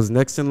family that was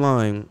next in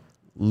line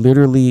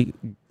literally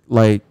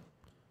like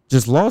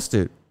just lost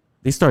it.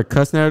 They start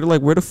cussing at her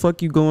like, where the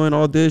fuck you going?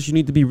 All this, you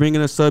need to be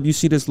ringing us up. You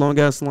see this long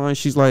ass line?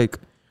 She's like,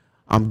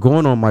 I'm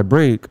going on my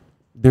break.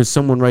 There's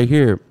someone right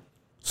here.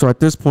 So at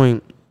this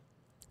point,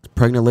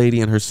 pregnant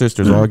lady and her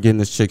sisters all getting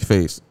this chick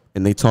face,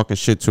 and they talking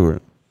shit to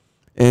her.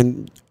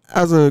 And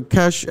as a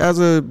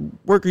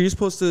worker, you're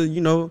supposed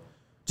to,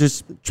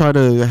 just try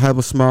to have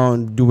a smile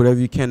and do whatever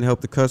you can to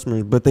help the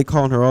customers. But they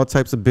calling her all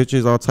types of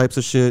bitches, all types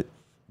of shit,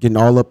 getting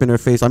all up in her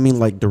face. I mean,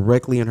 like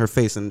directly in her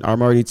face. And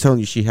I'm already telling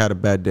you, she had a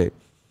bad day.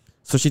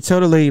 So she tell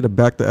the lady to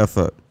back the F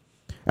up.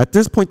 At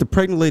this point, the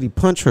pregnant lady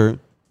punch her,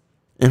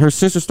 and her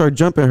sister start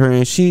jumping her,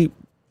 and she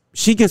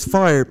gets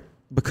fired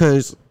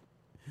because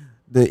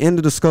the end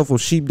of the scuffle,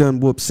 she done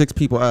whooped 6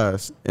 people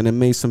ass, and it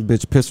made some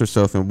bitch piss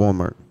herself in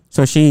Walmart.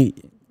 So she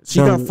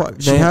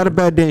had a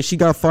bad day, and she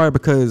got fired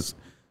because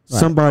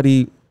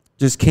somebody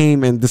just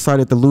came and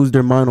decided to lose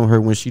their mind on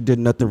her when she did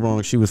nothing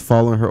wrong. She was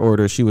following her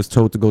order. She was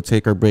told to go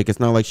take her break. It's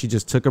not like she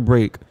just took a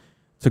break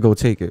to go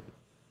take it.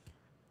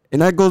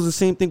 And that goes the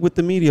same thing with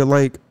the media.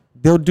 Like,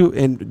 they'll do,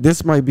 and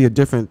this might be a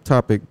different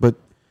topic, but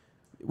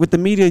with the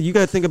media, you got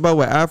to think about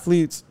what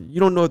athletes, you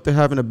don't know if they're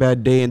having a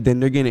bad day, and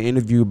then they're getting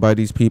interviewed by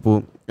these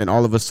people, and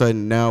all of a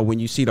sudden now when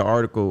you see the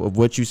article of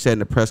what you said in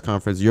the press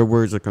conference, your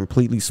words are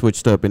completely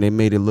switched up, and they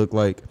made it look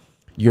like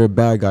you're a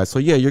bad guy. So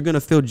yeah, you're going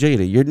to feel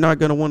jaded. You're not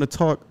going to want to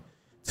talk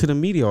to the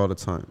media all the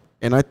time.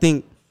 And I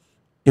think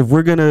if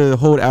we're going to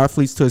hold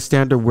athletes to a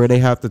standard where they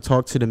have to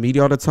talk to the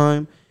media all the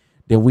time,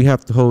 then we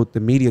have to hold the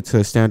media to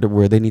a standard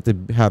where they need to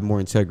have more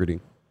integrity.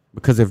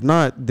 Because if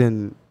not,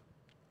 then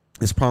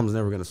this problem's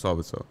never going to solve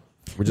itself.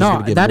 We're just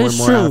going to get more and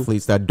more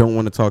athletes that don't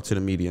want to talk to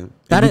the media.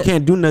 And you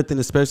can't do nothing,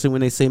 especially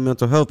when they say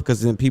mental health,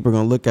 because then people are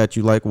going to look at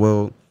you like,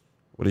 well,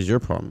 what is your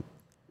problem?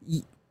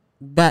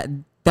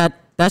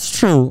 That's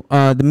true.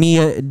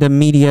 The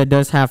media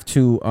does have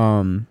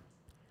to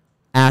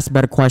ask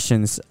better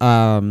questions.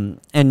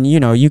 And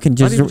you can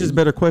just not even just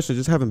better questions,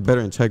 just having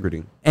better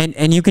integrity.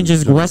 And you can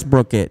just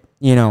Westbrook it,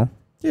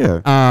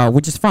 Yeah.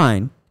 Which is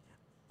fine.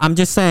 I'm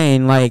just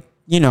saying, like,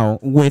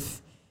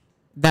 with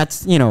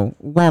that's,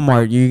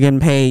 Walmart, you're getting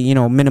paid,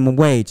 minimum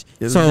wage.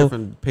 There's a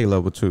different pay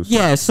level too. So.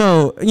 Yeah,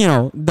 so,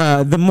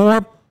 the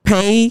more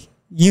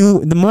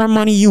the more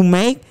money you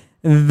make,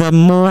 the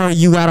more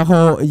you gotta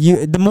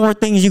the more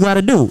things you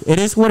gotta do. It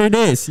is what it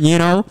is,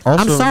 Also,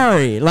 I'm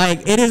sorry.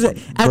 Like, it is,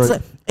 if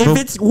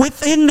it's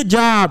within the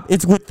job,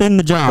 it's within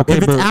the job. Okay,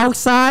 if it's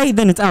outside,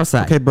 then it's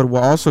outside. Okay, but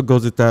what also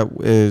goes with that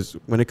is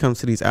when it comes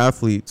to these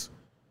athletes,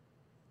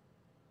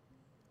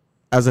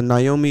 as a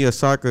Naomi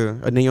Osaka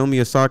and a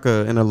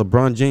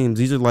LeBron James,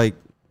 these are like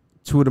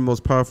 2 of the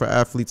most powerful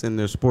athletes in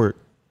their sport.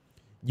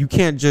 They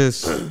can't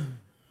just,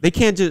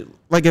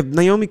 like, if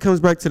Naomi comes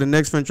back to the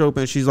next French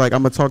Open and she's like,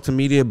 I'm going to talk to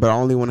media, but I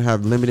only want to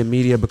have limited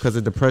media because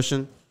of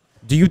depression.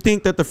 Do you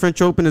think that the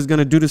French Open is going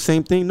to do the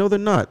same thing? No, they're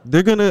not.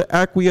 They're going to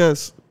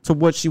acquiesce to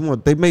what she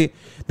wants. They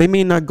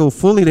may not go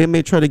fully. They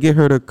may try to get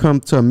her to come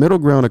to a middle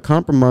ground, a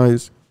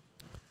compromise,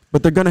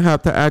 but they're going to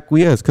have to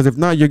acquiesce, because if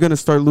not, you're going to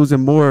start losing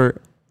more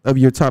of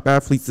your top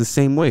athletes the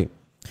same way.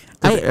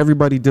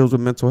 Everybody deals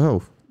with mental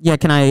health. Yeah,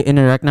 can I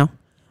interact now?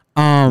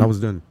 I was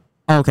done.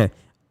 Okay.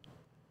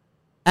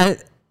 I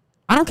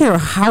don't care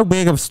how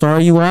big of a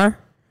star you are,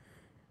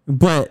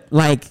 but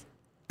like,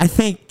 I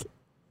think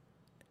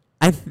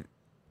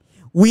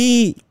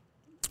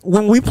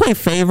when we play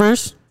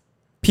favors,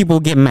 people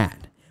get mad.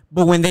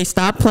 But when they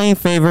stop playing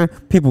favor,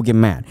 people get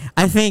mad.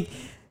 I think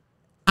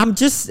I'm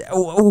just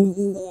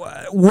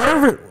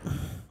whatever.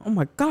 Oh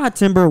my God,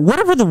 Timber!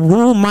 Whatever the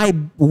rule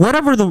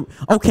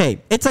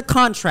it's a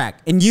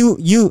contract, and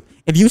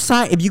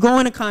if you go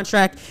in a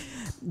contract,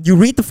 you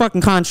read the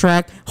fucking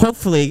contract.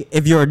 Hopefully,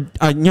 if you're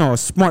a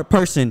smart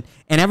person,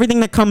 and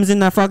everything that comes in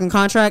that fucking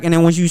contract, and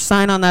then once you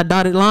sign on that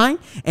dotted line,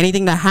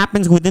 anything that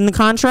happens within the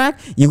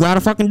contract, you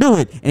gotta fucking do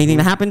it. Anything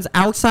that happens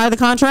outside the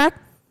contract,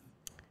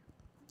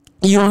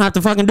 you don't have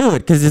to fucking do it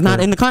because it's not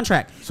in the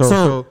contract.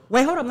 So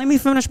wait, hold up, let me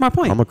finish my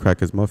point. I'm gonna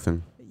crack his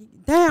muffin.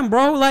 Damn,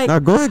 bro, like. Nah,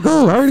 go ahead,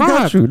 go. I already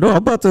got you. No, I'm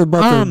about to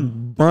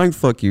mind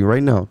fuck you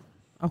right now.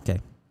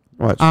 Okay.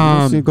 Watch.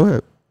 Go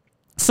ahead.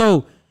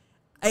 So,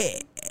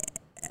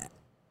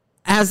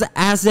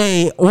 as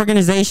a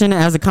organization,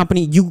 as a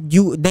company,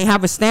 they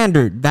have a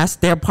standard. That's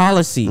their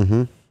policy.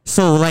 Mm-hmm.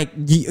 So,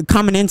 like,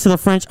 coming into the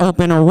French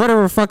Open or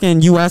whatever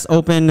fucking U.S.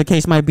 Open the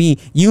case might be,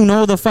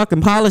 the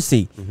fucking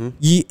policy. Mm-hmm.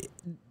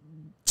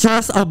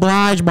 just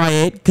oblige by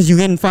it because you're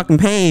getting fucking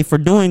paid for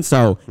doing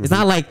so. It's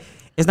not like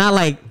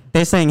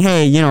they're saying,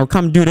 hey, you know,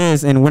 come do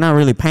this, and we're not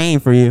really paying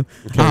for you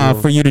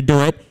for you to do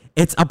it.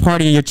 It's a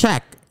part of your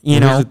check. You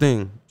know. Here's the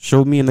thing.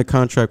 Show me in the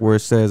contract where it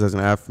says as an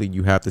athlete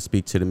you have to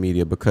speak to the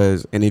media,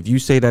 and if you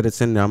say that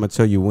it's in there, I'm gonna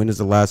tell you when is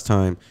the last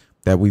time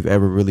that we've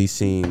ever really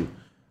seen.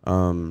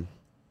 Let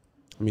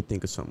me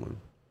think of someone.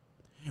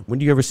 When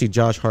do you ever see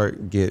Josh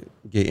Hart get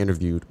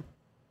interviewed?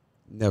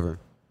 Never.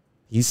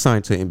 He's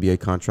signed to an NBA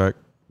contract.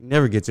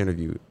 Never gets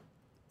interviewed.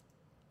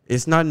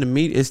 It's not in the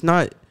media. It's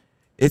not.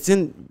 It's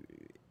in.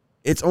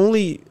 It's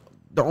only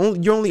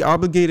you're only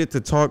obligated to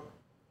talk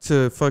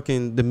to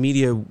fucking the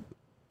media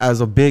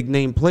as a big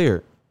name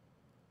player.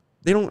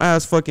 They don't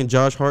ask fucking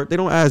Josh Hart. They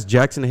don't ask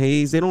Jackson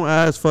Hayes. They don't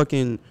ask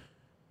fucking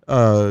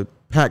Pat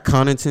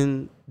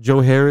Connaughton, Joe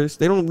Harris.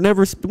 They don't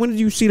never. When did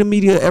you see the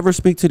media ever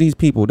speak to these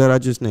people that I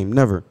just named?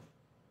 Never.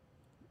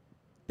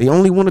 They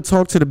only want to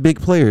talk to the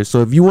big players.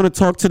 So if you want to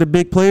talk to the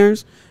big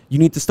players, you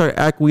need to start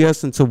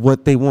acquiescing to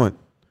what they want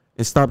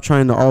and stop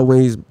trying to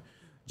always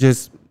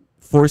just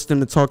force them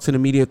to talk to the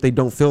media if they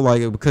don't feel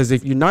like it. Because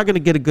if you're not going to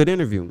get a good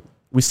interview,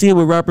 we see it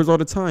with rappers all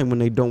the time when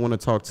they don't want to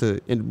talk to.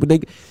 And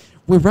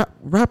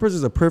rappers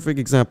is a perfect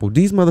example.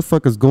 These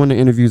motherfuckers go into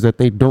interviews that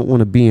they don't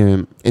want to be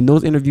in, and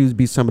those interviews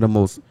be some of the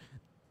most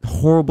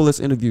horriblest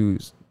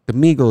interviews. The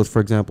Migos, for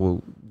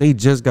example, they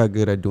just got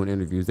good at doing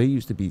interviews. They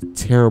used to be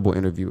terrible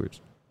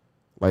interviewers.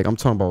 Like, I'm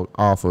talking about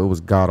awful. It was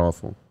god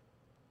awful.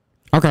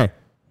 Okay.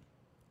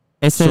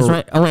 It says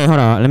right. Oh wait, hold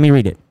on. Let me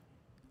read it.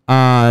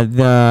 Okay.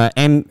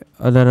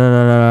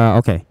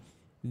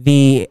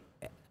 The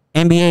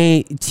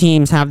NBA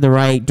teams have the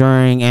right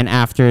during and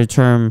after a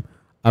term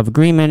of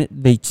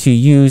agreement to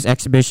use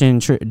exhibition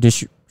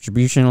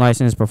distribution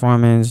license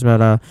performance,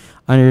 under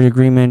the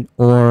agreement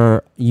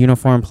or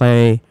uniform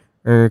play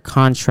or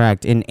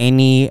contract in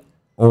any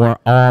or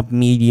all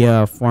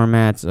media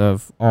formats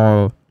of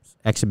all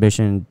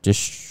exhibition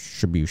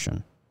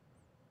distribution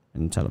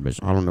and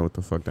television. I don't know what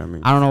the fuck that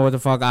means. I don't know what the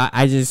fuck.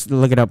 I just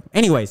look it up.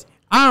 Anyways,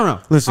 I don't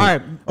know. Listen. All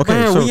right.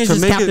 Okay. So we can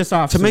just cap this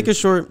off. To make it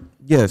short,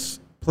 yes,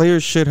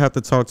 players should have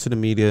to talk to the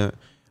media,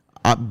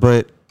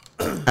 but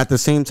at the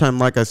same time,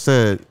 like I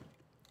said,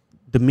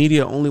 the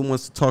media only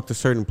wants to talk to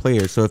certain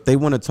players. So if they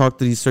want to talk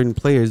to these certain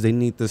players, they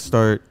need to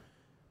start.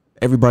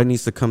 Everybody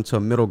needs to come to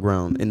a middle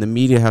ground, and the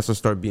media has to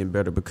start being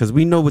better because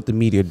we know what the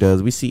media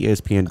does. We see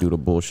ESPN do the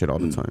bullshit all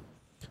the time.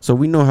 So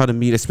we know how the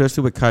media,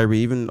 especially with Kyrie,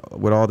 even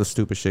with all the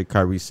stupid shit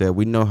Kyrie said,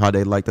 we know how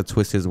they like to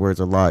twist his words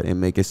a lot and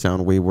make it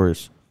sound way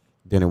worse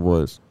than it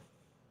was.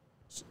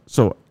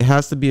 So it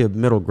has to be a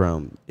middle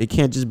ground. It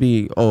can't just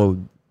be, oh,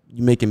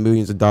 you making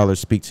millions of dollars,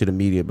 speak to the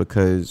media,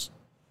 because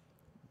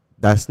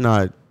that's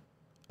not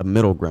a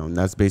middle ground.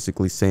 That's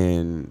basically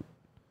saying,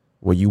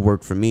 well, you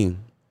work for me.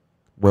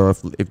 Well,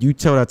 if you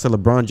tell that to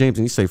LeBron James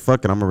and you say,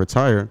 fuck it, I'm going to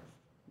retire,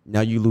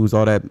 now you lose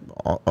a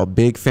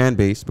big fan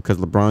base because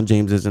LeBron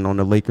James isn't on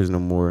the Lakers no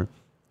more.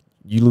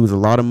 You lose a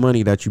lot of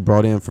money that you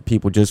brought in for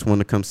people just want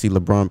to come see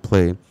LeBron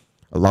play.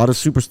 A lot of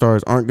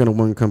superstars aren't going to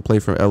want to come play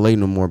for LA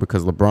no more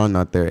because LeBron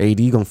not there. AD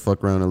going to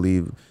fuck around and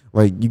leave.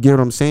 Like, you get what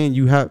I'm saying?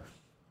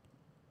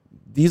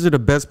 These are the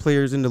best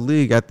players in the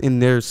league in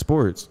their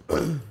sports.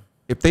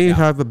 If they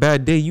have a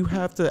bad day, you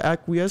have to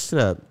acquiesce to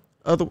that.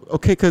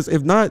 Okay, because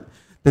if not,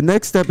 the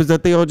next step is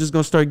that they all just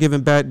gonna start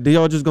giving bad. They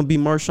all just gonna be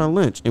Marshawn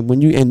Lynch, and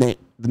the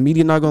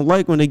media not gonna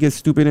like when they get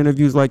stupid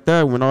interviews like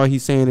that. When all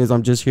he's saying is,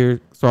 "I'm just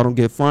here so I don't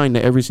get fined"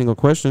 to every single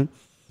question,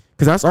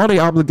 because that's all they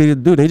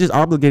obligated to do. They just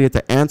obligated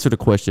to answer the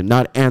question,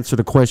 not answer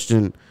the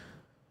question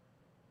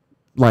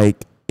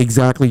like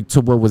exactly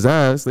to what was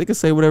asked. They can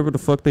say whatever the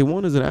fuck they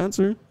want as an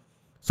answer.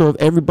 So if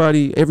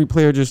every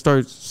player just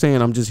starts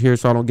saying, "I'm just here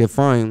so I don't get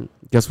fined,"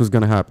 guess what's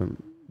gonna happen?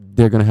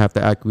 They're gonna have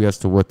to acquiesce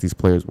to what these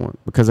players want,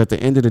 because at the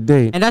end of the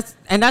day, and that's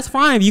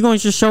fine if you're going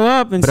to just show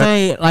up and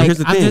say like, here's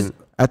the thing.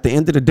 At the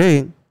end of the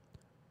day,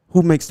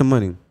 who makes the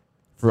money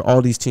for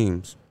all these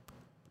teams?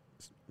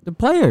 The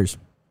players.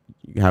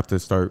 You have to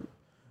start,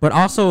 but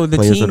also the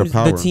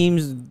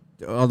teams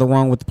are the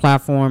one with the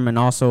platform and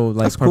also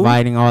like that's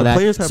providing cool. all that.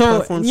 Players have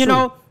platforms you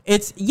know,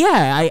 it's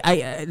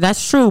I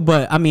that's true,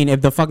 but I mean,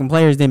 if the fucking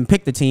players didn't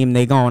pick the team,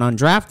 they going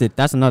undrafted.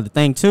 That's another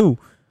thing too.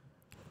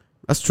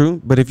 That's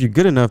true, but if you're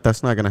good enough,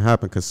 that's not going to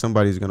happen because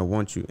somebody's going to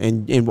want you.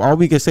 And all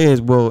we can say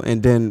is, well,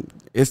 and then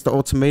it's the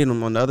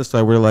ultimatum on the other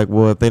side. We're like,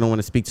 well, if they don't want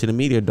to speak to the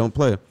media, don't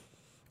play.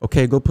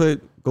 Okay, go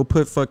put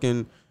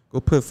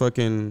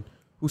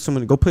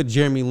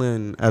Jeremy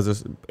Lin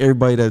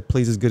everybody that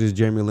plays as good as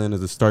Jeremy Lin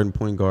as a starting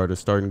point guard, a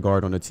starting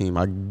guard on the team.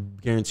 I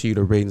guarantee you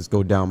the ratings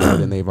go down more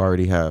than they've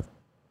already have.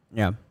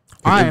 Yeah.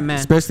 All right, man.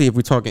 Especially if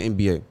we're talking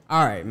NBA.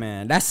 All right,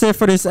 man. That's it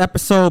for this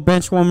episode.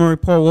 Benchwarmer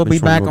Report. We'll be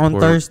back on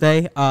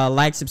Thursday.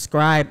 Like,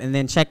 subscribe, and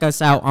then check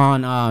us out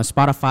on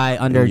Spotify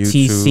under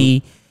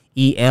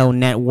TCEL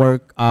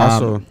Network.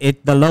 Also,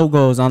 the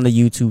logo's on the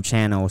YouTube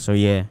channel. So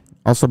yeah.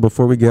 Also,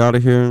 before we get out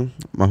of here,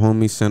 my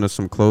homie sent us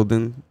some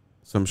clothing,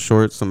 some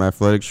shorts, some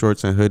athletic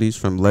shorts and hoodies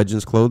from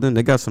Legends Clothing.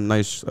 They got some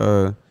nice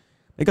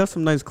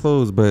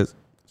clothes, but it's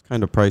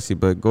kind of pricey.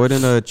 But go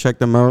ahead and check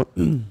them out.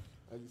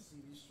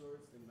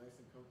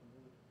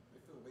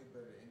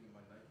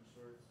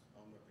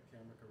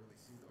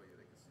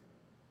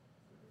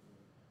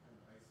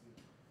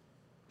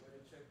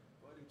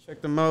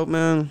 Check them out,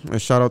 man.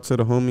 And shout out to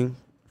the homie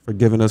for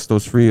giving us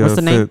those free What's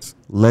the name? fits.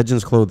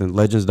 Legends Clothing,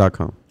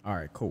 legends.com. All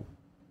right, cool.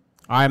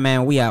 All right,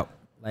 man. We out.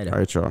 Later. All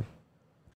right, y'all.